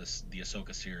Ahsoka, the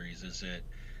Ahsoka series? Is it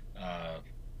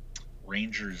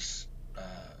Rangers,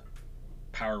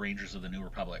 Power Rangers of the New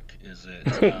Republic? Is it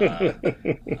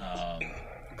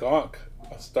Gonk,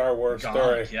 a Star Wars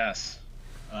story? Yes.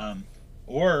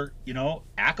 Or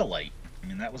Acolyte. I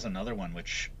mean, that was another one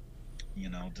which,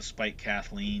 despite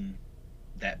Kathleen,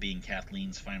 that being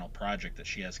Kathleen's final project that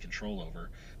she has control over,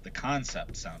 the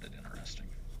concept sounded interesting.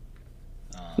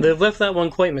 They've left that one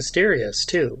quite mysterious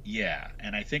too. Yeah,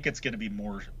 and I think it's going to be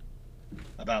more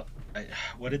about,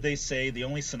 what did they say? The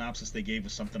only synopsis they gave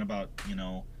was something about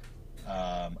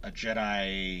a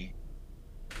Jedi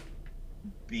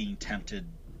being tempted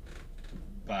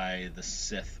by the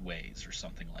Sith ways or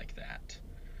something like that,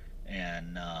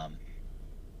 and I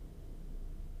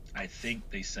think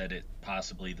they said it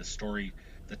possibly the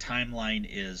timeline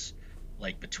is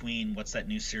like between, what's that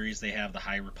new series they have, the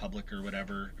High Republic or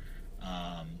whatever.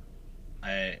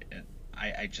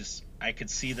 I could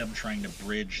see them trying to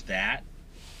bridge that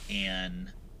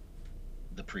and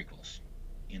the prequels,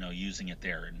 using it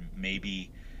there, and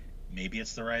maybe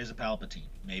it's the rise of Palpatine,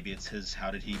 maybe it's how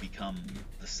did he become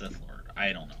the Sith Lord,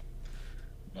 I don't know,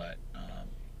 but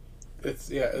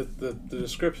the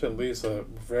description leaves a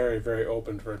very, very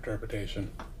open for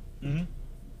interpretation. I'm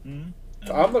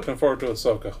looking forward to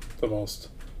Ahsoka the most.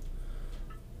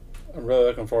 I'm really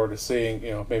looking forward to seeing,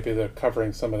 maybe they're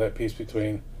covering some of that piece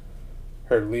between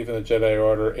her leaving the Jedi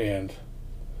Order and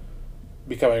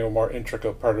becoming a more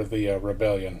intricate part of the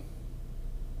rebellion.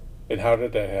 And how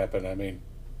did that happen? I mean,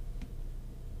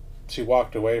 she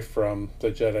walked away from the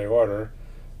Jedi Order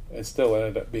and still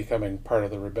ended up becoming part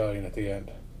of the rebellion at the end.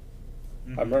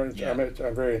 Yeah. I'm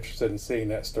very interested in seeing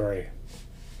that story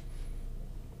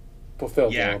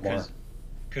fulfilled a Yeah, little more.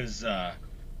 because I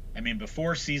mean,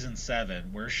 before season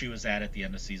 7, where she was at the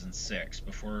end of season 6,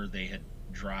 before they had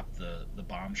dropped the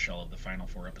bombshell of the final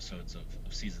 4 episodes of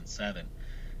season 7,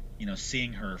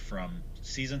 seeing her from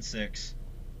season 6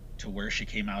 to where she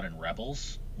came out in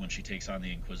Rebels when she takes on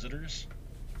the Inquisitors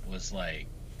was like,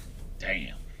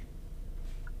 damn,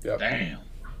 Yep. damn.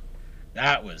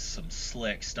 That was some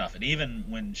slick stuff. And even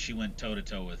when she went toe to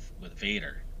toe with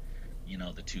Vader,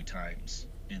 the 2 times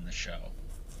in the show,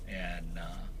 and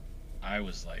I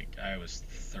was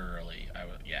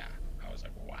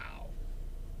wow,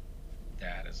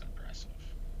 that is impressive.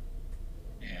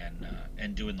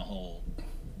 And doing the whole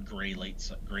gray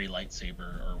lightsaber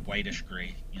or whitish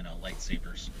gray,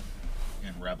 lightsabers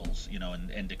in Rebels,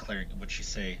 and declaring what she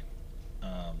say,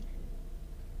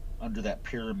 under that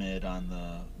pyramid on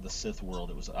the Sith world,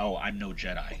 it was, "Oh, I'm no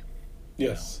Jedi."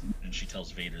 Yes. And she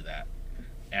tells Vader that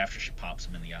after she pops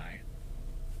him in the eye.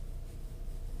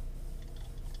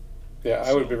 Yeah,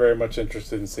 I would be very much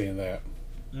interested in seeing that.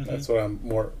 Mm-hmm. That's what I'm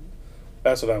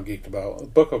geeked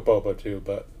about. Book of Boba too,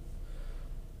 but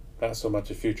not so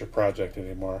much a future project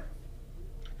anymore.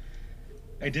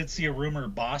 I did see a rumor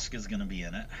Bosk is going to be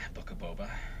in it, Book of Boba,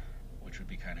 which would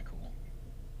be kind of cool.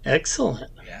 Excellent.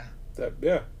 Yeah.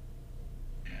 Yeah.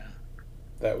 Yeah.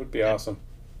 That would be awesome.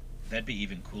 That'd be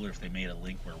even cooler if they made a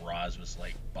link where Roz was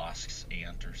like Bosk's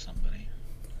aunt or somebody.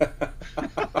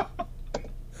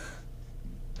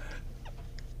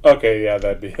 Okay, yeah,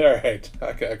 that'd be all right.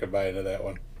 I could buy into that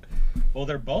one. Well,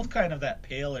 they're both kind of that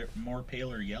more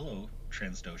paler yellow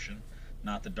Trans-Doshan,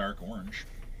 not the dark orange.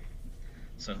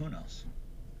 So who knows?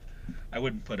 I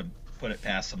wouldn't put it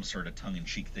past some sort of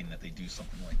tongue-in-cheek thing that they do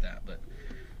something like that, but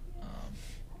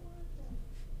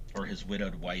or his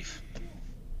widowed wife.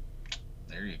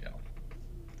 There you go.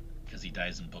 Because he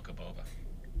dies in Book of Boba.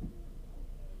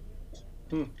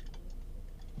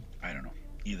 I don't know.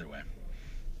 Either way.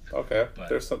 Okay, but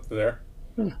there's something there.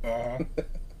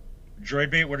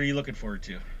 Droidbait, what are you looking forward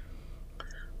to?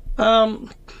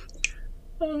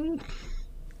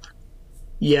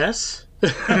 Yes.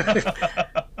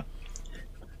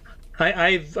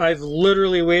 I've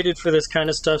literally waited for this kind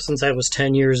of stuff since I was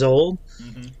 10 years old.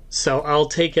 Mm-hmm. So I'll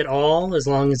take it all as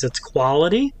long as it's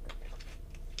quality.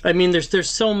 I mean, there's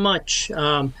so much.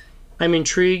 I'm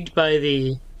intrigued by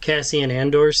the Cassian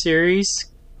Andor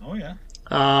series. Oh yeah.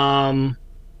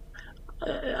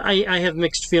 I have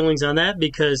mixed feelings on that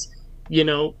because, we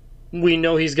know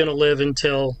he's going to live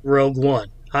until Rogue One,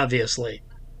 obviously.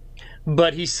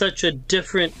 But he's such a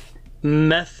different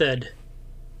method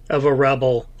of a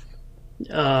rebel.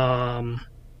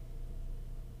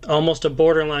 Almost a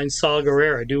borderline Saw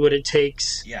Gerrera. Do what it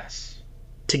takes. Yes.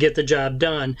 To get the job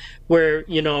done. Where,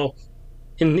 in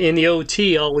the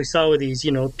OT, all we saw were these,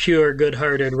 pure,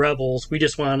 good-hearted rebels. We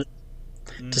just want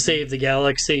to save the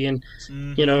galaxy and,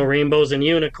 rainbows and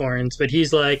unicorns. But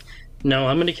he's like, no,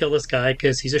 I'm going to kill this guy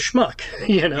because he's a schmuck,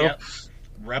 Yep.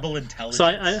 Rebel intelligence. So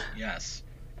yes.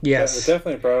 Yes. It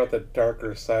definitely brought out the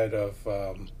darker side of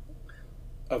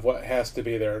what has to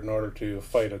be there in order to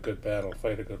fight a good battle,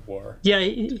 fight a good war. Yeah,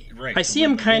 right, I see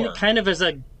him kind of as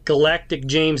a galactic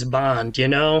James Bond,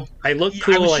 I look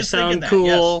cool, I sound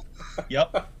cool. Yes.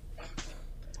 Yep.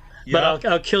 But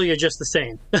I'll kill you just the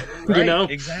same.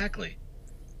 Right, exactly.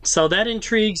 So that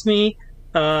intrigues me.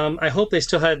 I hope they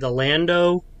still have the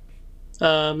Lando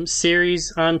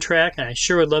series on track, and I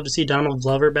sure would love to see Donald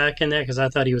Glover back in that because I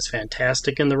thought he was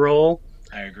fantastic in the role.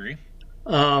 I agree.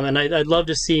 And I'd love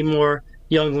to see more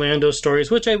young Lando stories,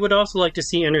 which I would also like to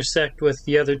see intersect with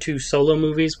the other 2 solo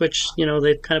movies, which,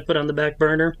 they've kind of put on the back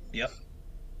burner. Yep.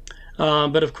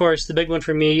 But of course, the big one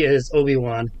for me is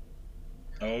Obi-Wan.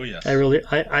 Oh, yes. I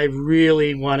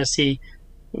really want to see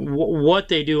what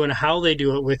they do and how they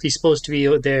do it with. He's supposed to be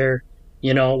there,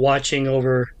 watching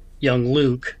over young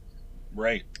Luke.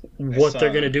 Right. What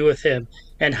they're going to do with him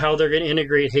and how they're going to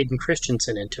integrate Hayden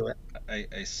Christensen into it.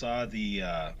 I saw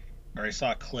I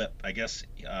saw a clip. I guess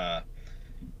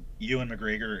Ewan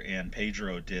McGregor and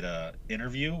Pedro did a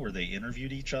interview where they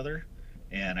interviewed each other,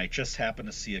 and I just happened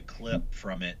to see a clip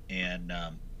from it, and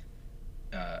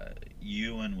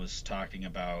Ewan was talking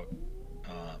about,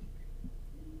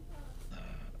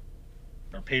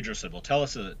 or Pedro said, "Well, tell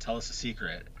us a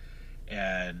secret,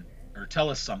 or tell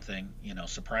us something,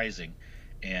 surprising,"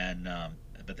 and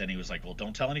but then he was like, "Well,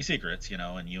 don't tell any secrets,"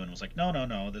 and Ewan was like,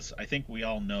 "No, this, I think we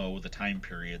all know the time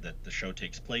period that the show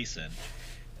takes place in,"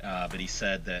 but he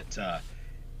said that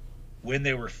when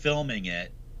they were filming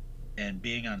it and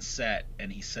being on set,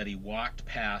 and he said he walked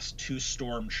past 2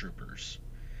 stormtroopers,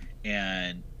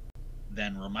 and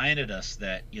then reminded us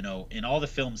that, in all the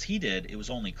films he did, it was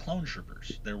only clone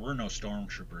troopers. There were no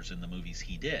stormtroopers in the movies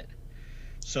he did.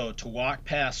 So to walk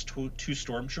past two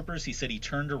stormtroopers, he said he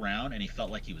turned around and he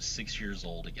felt like he was 6 years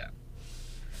old again,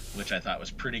 which I thought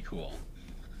was pretty cool.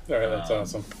 All right, that's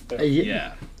awesome.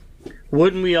 Yeah.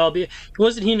 Wouldn't we all be?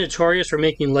 Wasn't he notorious for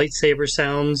making lightsaber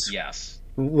sounds? Yes.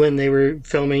 When they were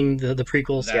filming the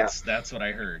prequels? That's what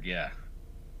I heard. Yeah.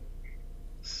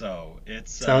 So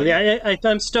it's. So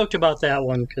I'm stoked about that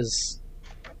one because,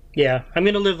 I'm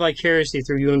gonna live vicariously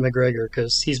through Ewan McGregor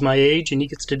because he's my age and he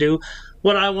gets to do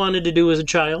what I wanted to do as a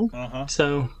child.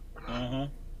 So.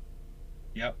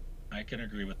 Yep, I can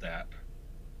agree with that.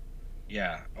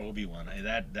 Yeah, Obi-Wan.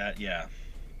 That yeah.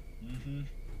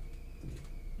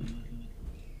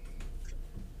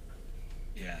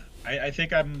 Yeah, I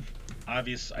think I'm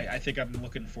obvious. I think I'm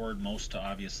looking forward most to,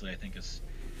 obviously, I think is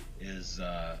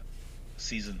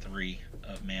season 3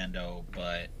 of Mando,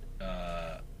 but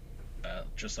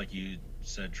just like you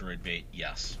said, Droid Bait,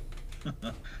 yes.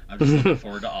 I'm just looking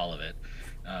forward to all of it.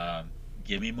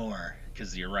 Give me more,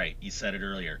 because you're right. You said it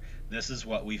earlier. This is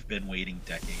what we've been waiting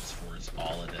decades for, is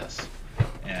all of this.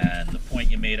 And the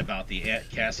point you made about the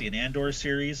Cassian Andor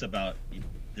series, about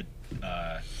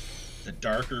the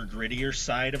darker, grittier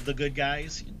side of the good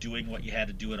guys, doing what you had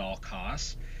to do at all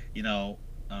costs.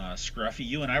 Scruffy,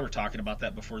 you and I were talking about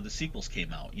that before the sequels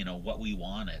came out. What we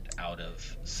wanted out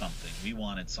of something. We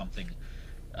wanted something.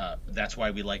 That's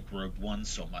why we liked Rogue One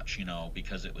so much,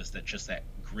 because it was just that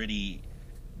gritty,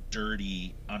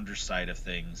 dirty underside of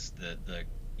things. The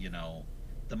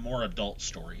more adult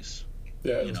stories.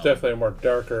 Yeah, it was definitely a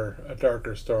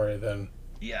darker story than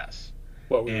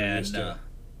what we were used to.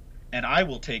 And I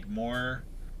will take more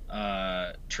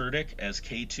Turdik as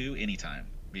K2 anytime,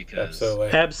 because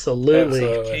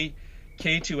absolutely.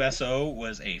 K2SO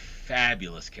was a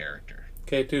fabulous character.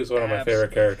 K2 is one of my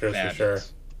favorite characters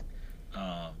fabulous. For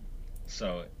sure.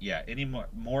 So yeah, any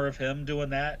more of him doing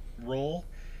that role,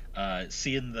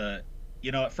 seeing the,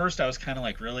 at first I was kind of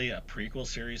like, really, a prequel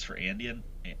series for Andy and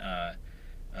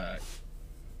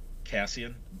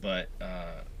Cassian, but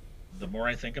the more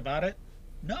I think about it,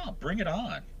 no, bring it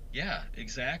on. Yeah,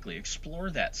 exactly. Explore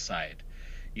that side,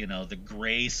 the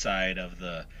gray side of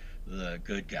the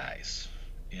good guys,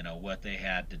 what they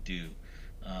had to do.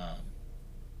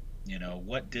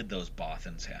 What did those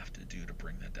Bothans have to do to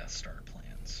bring the Death Star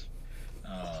plans?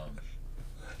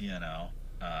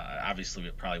 Obviously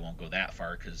it probably won't go that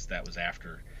far because that was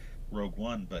after Rogue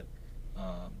One, but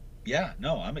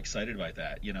I'm excited about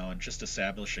that, and just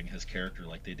establishing his character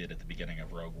like they did at the beginning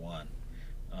of Rogue One.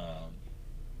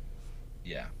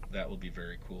 That will be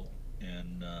very cool.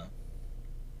 And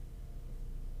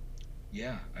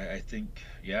I think,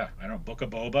 I don't know, Book of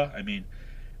Boba. I mean,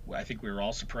 I think we were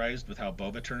all surprised with how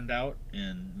Boba turned out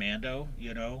in Mando.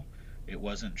 It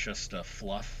wasn't just a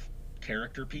fluff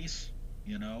character piece.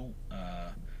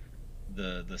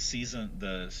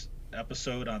 The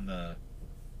episode on the,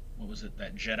 what was it,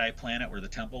 that Jedi planet where the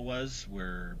temple was,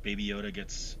 where Baby Yoda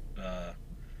gets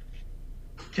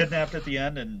kidnapped at the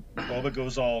end, and Boba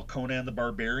goes all Conan the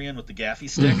Barbarian with the gaffy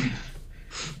stick,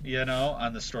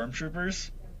 on the stormtroopers.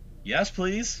 Yes,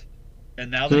 please. And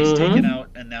now that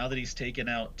he's taken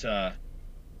out,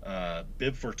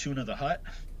 Bib Fortuna the Hutt,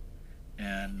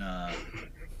 and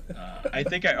I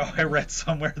think I read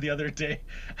somewhere the other day,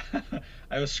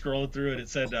 I was scrolling through it. It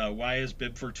said, "Why is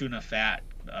Bib Fortuna fat?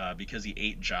 Because he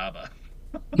ate Jabba."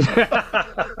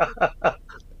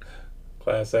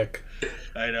 Classic.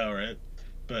 I know, right?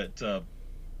 But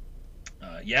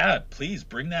please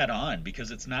bring that on,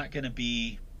 because it's not going to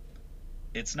be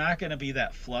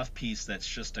that fluff piece that's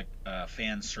just a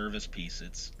fan service piece.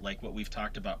 It's like what we've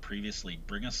talked about previously.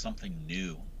 Bring us something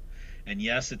new. And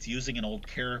yes, it's using an old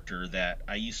character that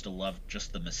I used to love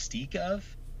just the mystique of,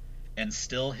 and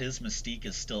still his mystique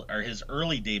is still, or his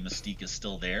early day mystique is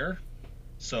still there.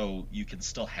 So you can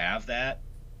still have that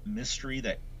mystery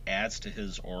that adds to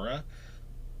his aura,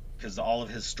 because all of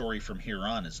his story from here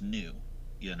on is new,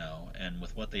 and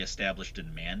with what they established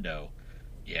in Mando,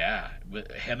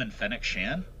 with him and Fennec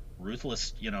Shan,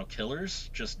 ruthless,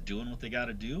 killers, just doing what they got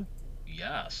to do.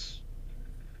 Yes,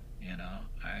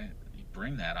 I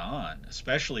bring that on,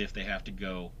 especially if they have to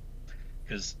go,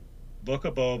 because Book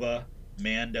of Boba,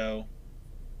 Mando,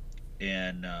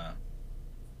 and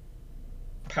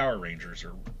Power Rangers,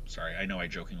 or sorry, I know I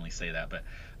jokingly say that, but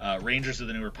Rangers of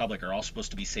the New Republic are all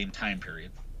supposed to be same time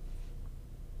period.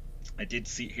 I did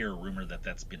hear a rumor that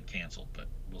that's been canceled, but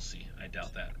we'll see. I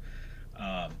doubt that.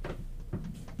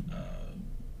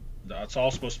 It's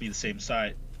all supposed to be the same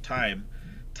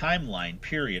timeline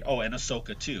period. Oh, and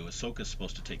Ahsoka too. Ahsoka's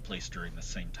supposed to take place during the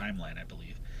same timeline, I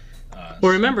believe.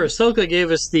 Well, remember, Ahsoka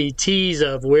gave us the tease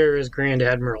of where is Grand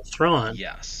Admiral Thrawn.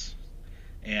 Yes.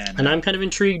 And I'm kind of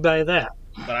intrigued by that.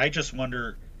 But I just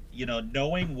wonder,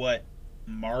 knowing what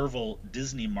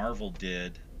Disney Marvel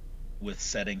did with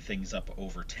setting things up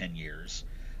over 10 years,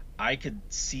 I could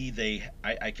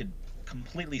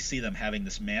completely see them having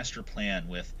this master plan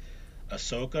with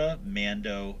Ahsoka,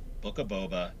 Mando, Book of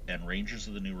Boba, and Rangers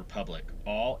of the New Republic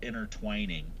all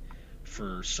intertwining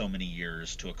for so many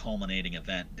years to a culminating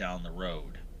event down the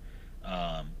road,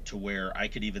 to where I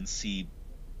could even see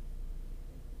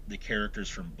the characters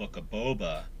from Book of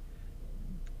Boba,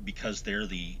 because they're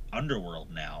the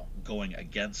underworld now, going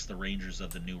against the Rangers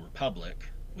of the New Republic,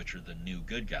 which are the new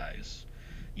good guys,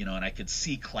 and I could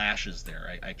see clashes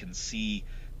there. I can see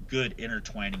good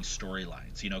intertwining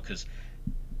storylines, because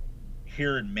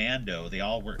here in Mando, they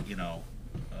all work,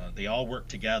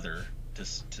 together to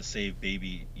save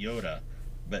Baby Yoda,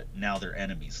 but now they're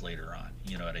enemies later on.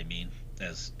 You know what I mean?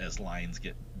 As lines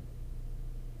get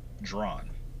drawn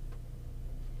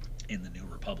in the New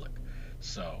Republic.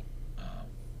 So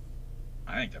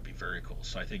I think that'd be very cool.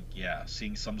 So I think,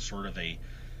 seeing some sort of a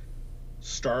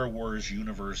Star Wars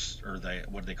universe, or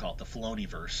what do they call it, the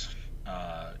Filoniverse,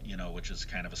 which is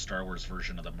kind of a Star Wars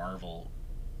version of the Marvel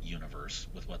universe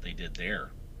with what they did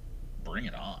there. Bring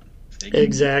it on.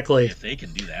 Exactly. If they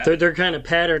can do that. They're kind of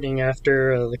patterning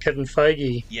after the Kevin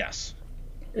Feige. Yes.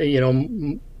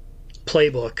 Playbook.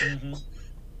 Mm-hmm.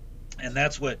 And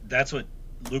that's what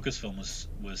Lucasfilm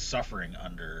was suffering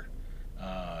under,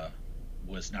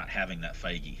 was not having that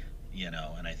Feige,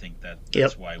 and I think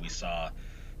that's why we saw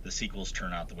the sequels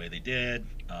turn out the way they did.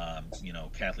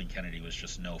 Kathleen Kennedy was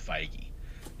just no Feige,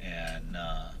 and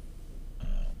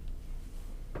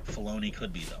Filoni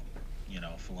could be, though.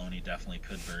 Filoni definitely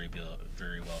could very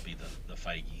well be the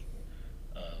Feige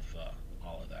of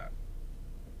all of that.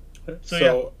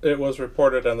 So it was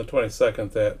reported on the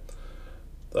 22nd that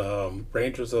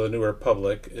Rangers of the New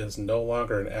Republic is no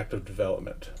longer in active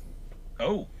development.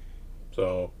 Oh.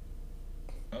 So.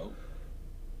 Oh.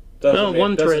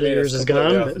 One thread of yours is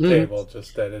gone. Off the table,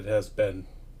 just that it has been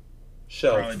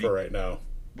shelved for right now.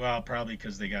 Well, probably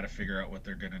because they got to figure out what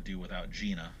they're going to do without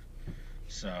Gina.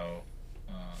 So,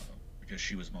 because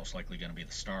she was most likely going to be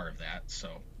the star of that.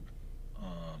 So,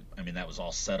 that was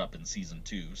all set up in season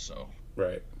 2. So.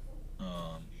 Right.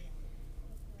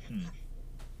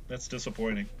 That's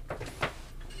disappointing.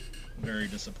 Very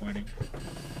disappointing.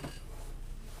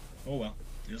 Oh well,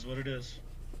 it is what it is.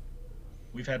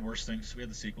 We've had worse things. We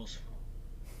had the sequels.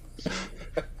 So.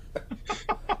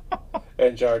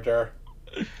 And Jar Jar.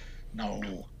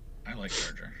 No, I like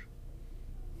Jar Jar.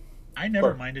 I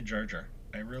never minded Jar Jar.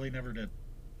 I really never did.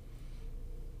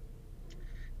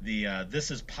 The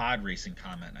this is pod racing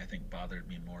comment, I think, bothered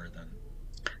me more than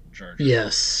Jar Jar.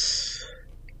 Yes.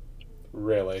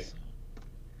 Really? So,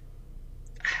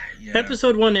 yeah.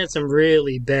 Episode 1 had some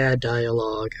really bad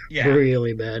dialogue. Yeah.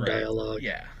 Really bad dialogue.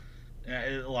 Yeah.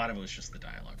 A lot of it was just the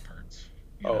dialogue parts.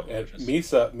 And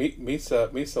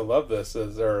Misa love this,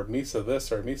 or Misa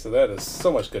this, or Misa that is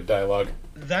so much good dialogue.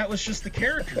 That was just the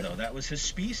character, though. That was his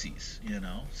species,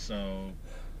 So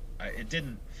it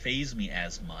didn't faze me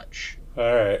as much. All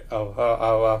right,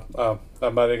 I'm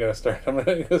not even gonna start. I'm not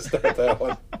even gonna start that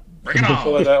one. Bring it on.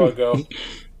 We'll let that one go.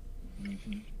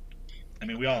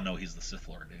 Mm-hmm. We all know he's the Sith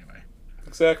Lord anyway.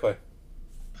 Exactly.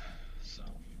 So.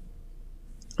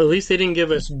 At least they didn't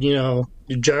give us,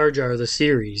 Jar Jar the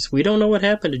series. We don't know what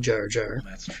happened to Jar Jar.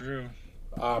 That's true.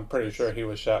 I'm pretty sure he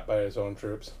was shot by his own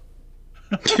troops.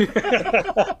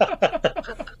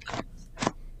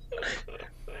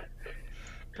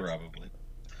 Probably.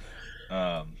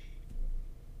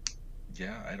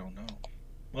 Yeah, I don't know.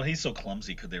 Well, he's so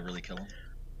clumsy. Could they really kill him?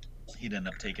 He'd end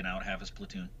up taking out half his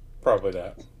platoon. Probably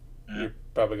not. Yeah. You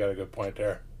probably got a good point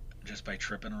there. Just by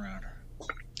tripping around.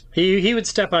 He would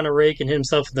step on a rake and hit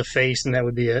himself in the face, and that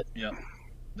would be it. Yep,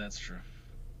 that's true.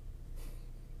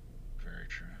 Very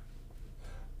true.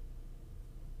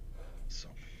 So,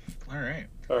 all right.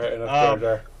 All right, enough Jar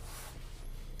Jar.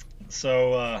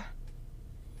 So,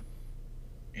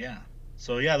 yeah.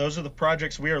 So, yeah, those are the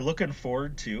projects we are looking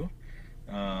forward to.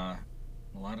 A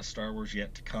lot of Star Wars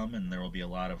yet to come, and there will be a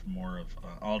lot of more of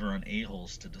Alderaan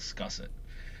a-holes to discuss it.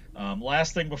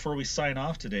 Last thing before we sign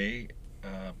off today,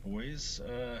 boys,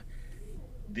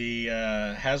 the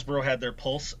Hasbro had their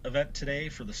Pulse event today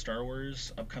for the Star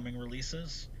Wars upcoming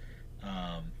releases.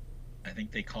 I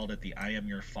think they called it the I Am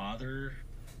Your Father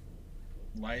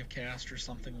live cast or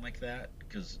something like that,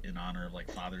 because in honor of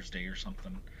like Father's Day or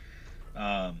something.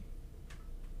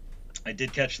 I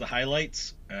did catch the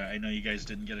highlights. I know you guys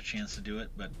didn't get a chance to do it,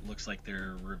 but looks like they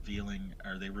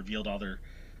revealed all their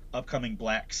upcoming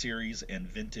Black Series and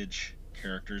vintage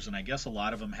characters, and I guess a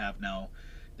lot of them have now.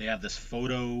 They have this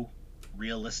photo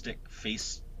realistic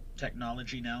face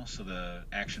technology now, so the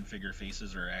action figure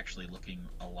faces are actually looking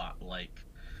a lot like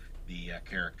the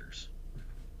characters.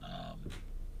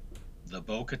 The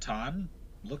Bo-Katan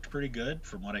looked pretty good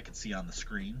from what I could see on the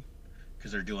screen,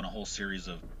 because they're doing a whole series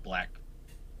of black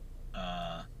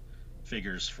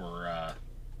figures for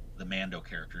the Mando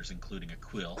characters, including a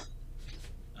Quill.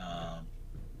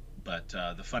 But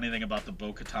the funny thing about the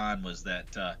Bo-Katan was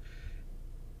that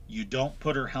you don't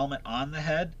put her helmet on the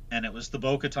head, and it was the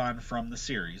Bo-Katan from the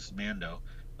series, Mando,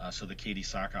 so the Katie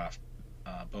Sackhoff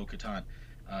Bo-Katan.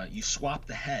 You swap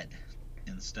the head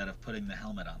instead of putting the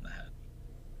helmet on the head.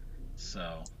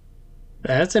 So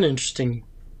That's an interesting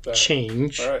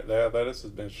change. All right, that is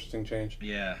an interesting change.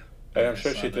 yeah. And I'm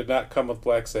sure she did not come with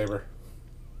Black Saber.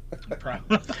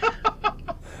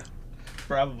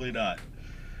 Probably not.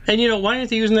 And why aren't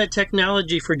they using that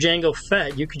technology for Jango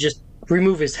Fett? You could just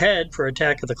remove his head for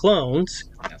Attack of the Clones.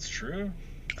 That's true.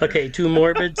 Okay, too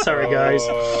morbid. Sorry, guys.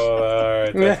 Oh, all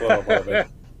right, that's a little morbid.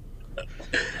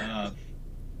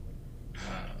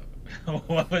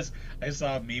 I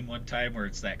saw a meme one time where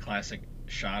it's that classic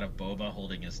shot of Boba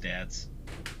holding his dad's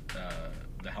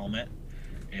the helmet,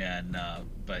 and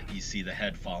but you see the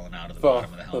head falling out of the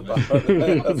bottom of the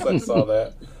helmet. I saw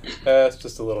that. It's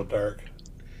just a little dark.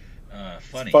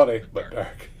 Funny, It's funny, but but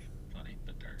dark. Funny,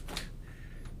 but dark.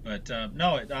 But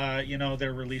no,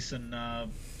 they're releasing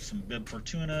some Bib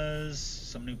Fortunas,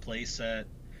 some new playset.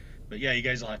 But yeah, you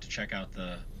guys will have to check out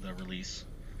the release.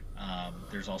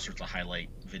 There's all sorts of highlight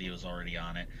videos already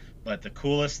on it. But the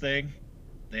coolest thing,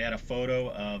 they had a photo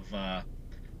of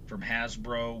from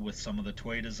Hasbro with some of the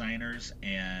toy designers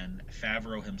and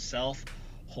Favreau himself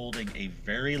holding a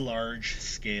very large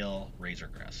scale Razor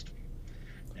Crest.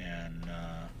 And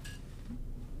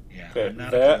yeah, Okay, I'm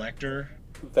not a collector.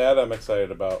 That I'm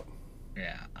excited about.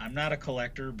 Yeah, I'm not a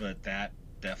collector, but that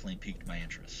definitely piqued my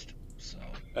interest. So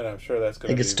And I'm sure that's going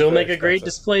to They be could still very make a great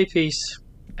expensive. display piece.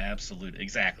 absolutely,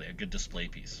 exactly, a good display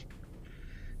piece.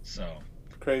 So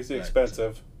Crazy But-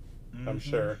 expensive, I'm mhm,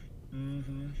 sure.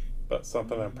 mhm. But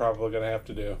something I'm probably going to have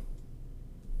to do.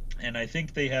 And I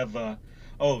think they have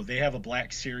they have a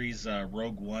Black Series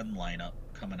Rogue One lineup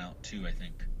coming out too, I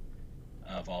think,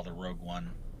 of all the Rogue One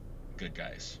good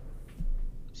guys.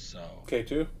 So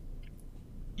K2?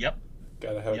 yep,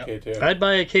 Gotta have Yep. a K2. I'd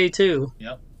buy a K2.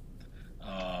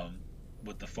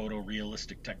 With the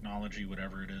photorealistic technology,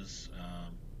 whatever it is,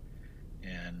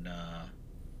 and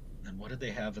what did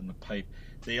they have in the pipe?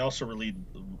 They also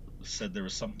said there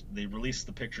was some. They released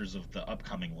the pictures of the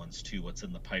upcoming ones too. What's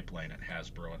in the pipeline at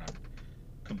Hasbro, and I'm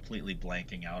completely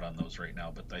blanking out on those right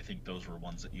now. But I think those were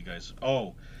ones that you guys.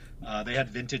 They had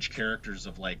vintage characters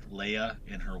of like Leia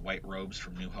in her white robes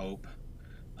from New Hope.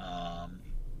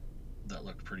 That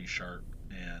looked pretty sharp,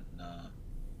 and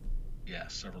yeah,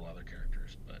 several other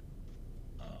characters. But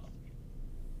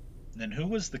then who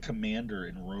was the commander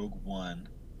in Rogue One?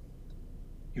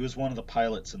 He was one of the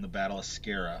pilots in the Battle of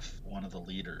Scarif, one of the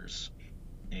leaders,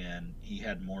 and he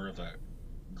had more of a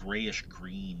grayish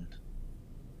green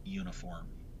uniform.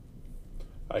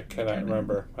 I cannot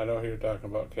remember. I know who you're talking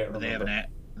about. Can't They have remember.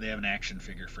 they have an action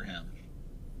figure for him.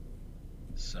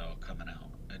 So coming out,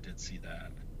 I did see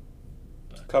that.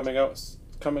 But, Coming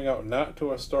out not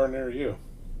to a store near you.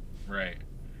 right.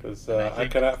 Because And I I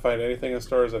think- cannot find anything in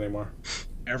stores anymore.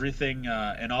 Everything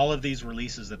and all of these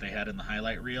releases that they had in the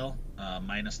highlight reel,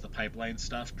 minus the pipeline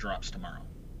stuff, drops tomorrow.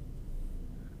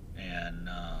 And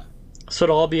So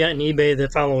it'll all be on eBay the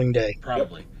following day.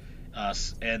 probably.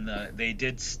 And they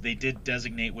did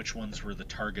designate which ones were the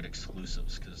Target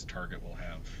exclusives, because Target will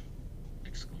have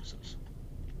exclusives.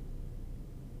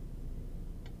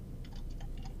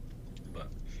 But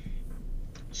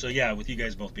so yeah, with you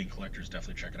guys both being collectors,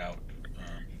 definitely check it out.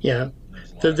 Yeah.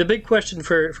 There's a lot The big question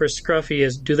for Scruffy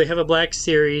is, do they have a Black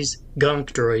Series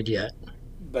Gonk droid yet?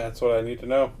 That's what I need to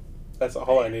know. That's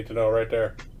all I need to know right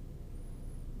there.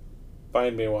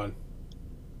 Find me one.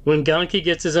 When Gonky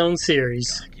gets his own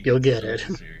series, Gonky you'll get gets it.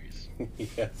 the series.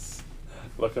 Yes.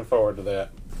 Looking forward to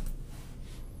that.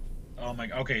 Oh my.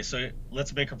 Okay, so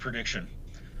let's make a prediction.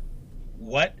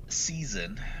 What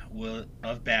season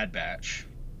of Bad Batch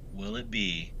will it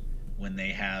be when they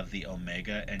have the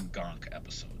Omega and Gonk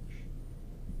episode?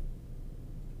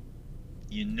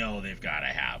 You know they've got to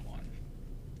have one.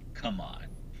 Come on,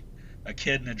 a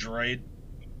kid and a droid.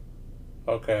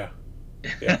 Okay.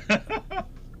 Yeah.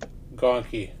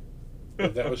 Gonky.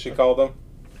 Is that what she called them?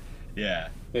 Yeah,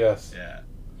 Yes. yeah.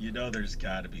 You know there's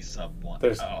got to be someone.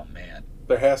 There's- Oh man,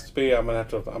 There has to be. I'm gonna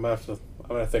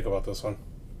think about this one.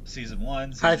 Season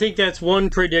 1. I think that's one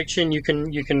prediction you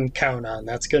can count on.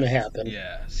 That's going to happen.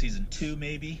 Yeah, Season 2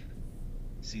 maybe.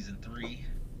 Season 3.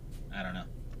 I don't know.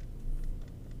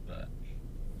 But,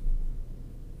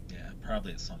 yeah,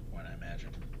 probably at some point, I imagine.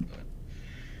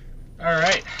 But, all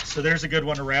right, so there's a good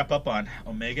one to wrap up on.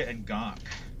 Omega and Gonk.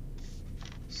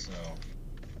 So,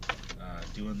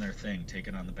 doing their thing,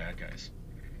 taking on the bad guys.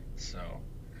 So,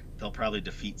 they'll probably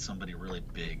defeat somebody really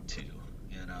big, too,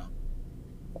 you know?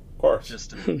 Of course. Just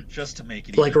to make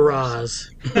it like even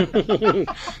Roz.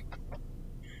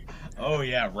 Oh,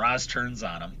 yeah, Roz turns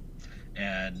on him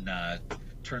and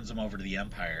turns him over to the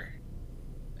Empire.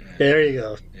 And, There you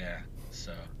go. yeah,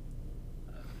 so...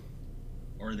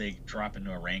 or they drop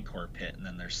into a Rancor pit and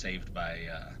then they're saved by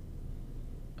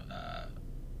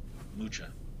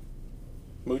Mucha.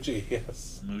 Muji,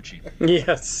 yes. Muchi.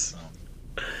 Yes. So,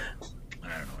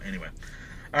 I don't know. Anyway.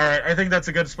 All right, I think that's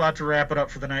a good spot to wrap it up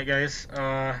for the night, guys.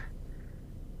 Yeah,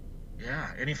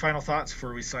 any final thoughts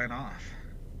before we sign off?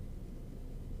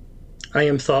 I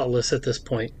am thoughtless at this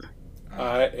point.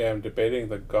 I am debating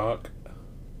the Gonk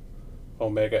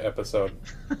Omega episode.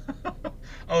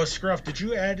 Oh, Scruff,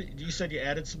 you said you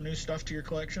added some new stuff to your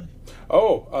collection?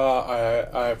 Oh,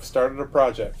 I've started a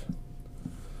project.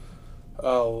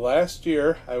 Last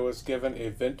year, I was given a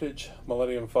vintage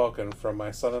Millennium Falcon from my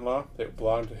son-in-law. It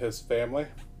belonged to his family.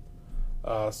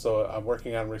 So I'm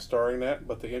working on restoring that.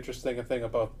 But the interesting thing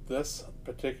about this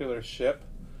particular ship,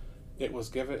 it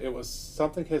was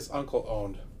something his uncle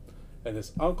owned. And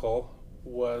his uncle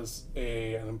was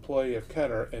an employee of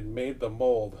Kenner and made the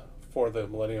mold for the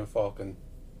Millennium Falcon.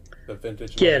 The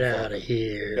vintage Get Millennium out Falcon. of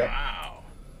here. Yep. Wow.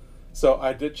 So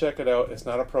I did check it out. It's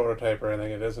not a prototype or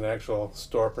anything. It is an actual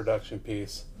store production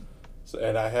piece. So,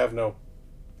 and I have no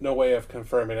way of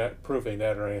confirming that, proving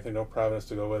that or anything, no provenance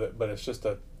to go with it, but it's just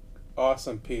an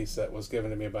awesome piece that was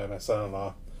given to me by my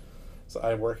son-in-law. So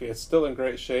I'm working, it's still in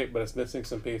great shape, but it's missing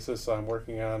some pieces, so I'm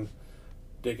working on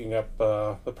digging up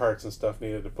the parts and stuff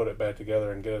needed to put it back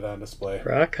together and get it on display.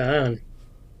 Rock on.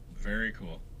 Very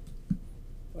cool.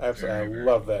 Absolutely, Very, I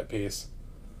love that piece.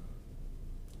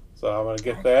 So I'm going to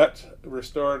get that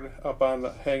restored up on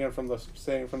hanging from the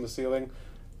ceiling,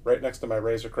 right next to my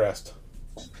Razor Crest.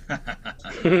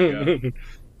 There you go.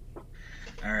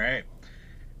 All right.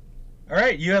 All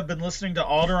right, you have been listening to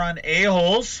Alderaan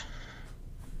A-Holes.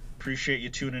 Appreciate you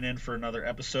tuning in for another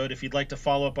episode. If you'd like to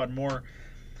follow up on more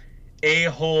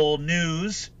A-Hole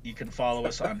news, you can follow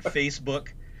us on Facebook,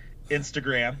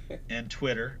 Instagram, and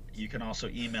Twitter. You can also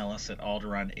email us at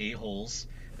alderaanaholes,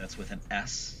 that's with an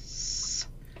S,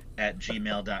 at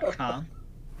gmail.com.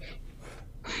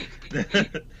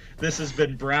 This has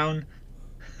been Brown...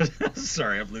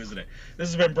 Sorry, I'm losing it. This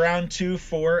has been Brown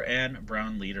 2-4 and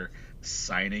Brown Leader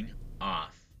signing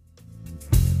off.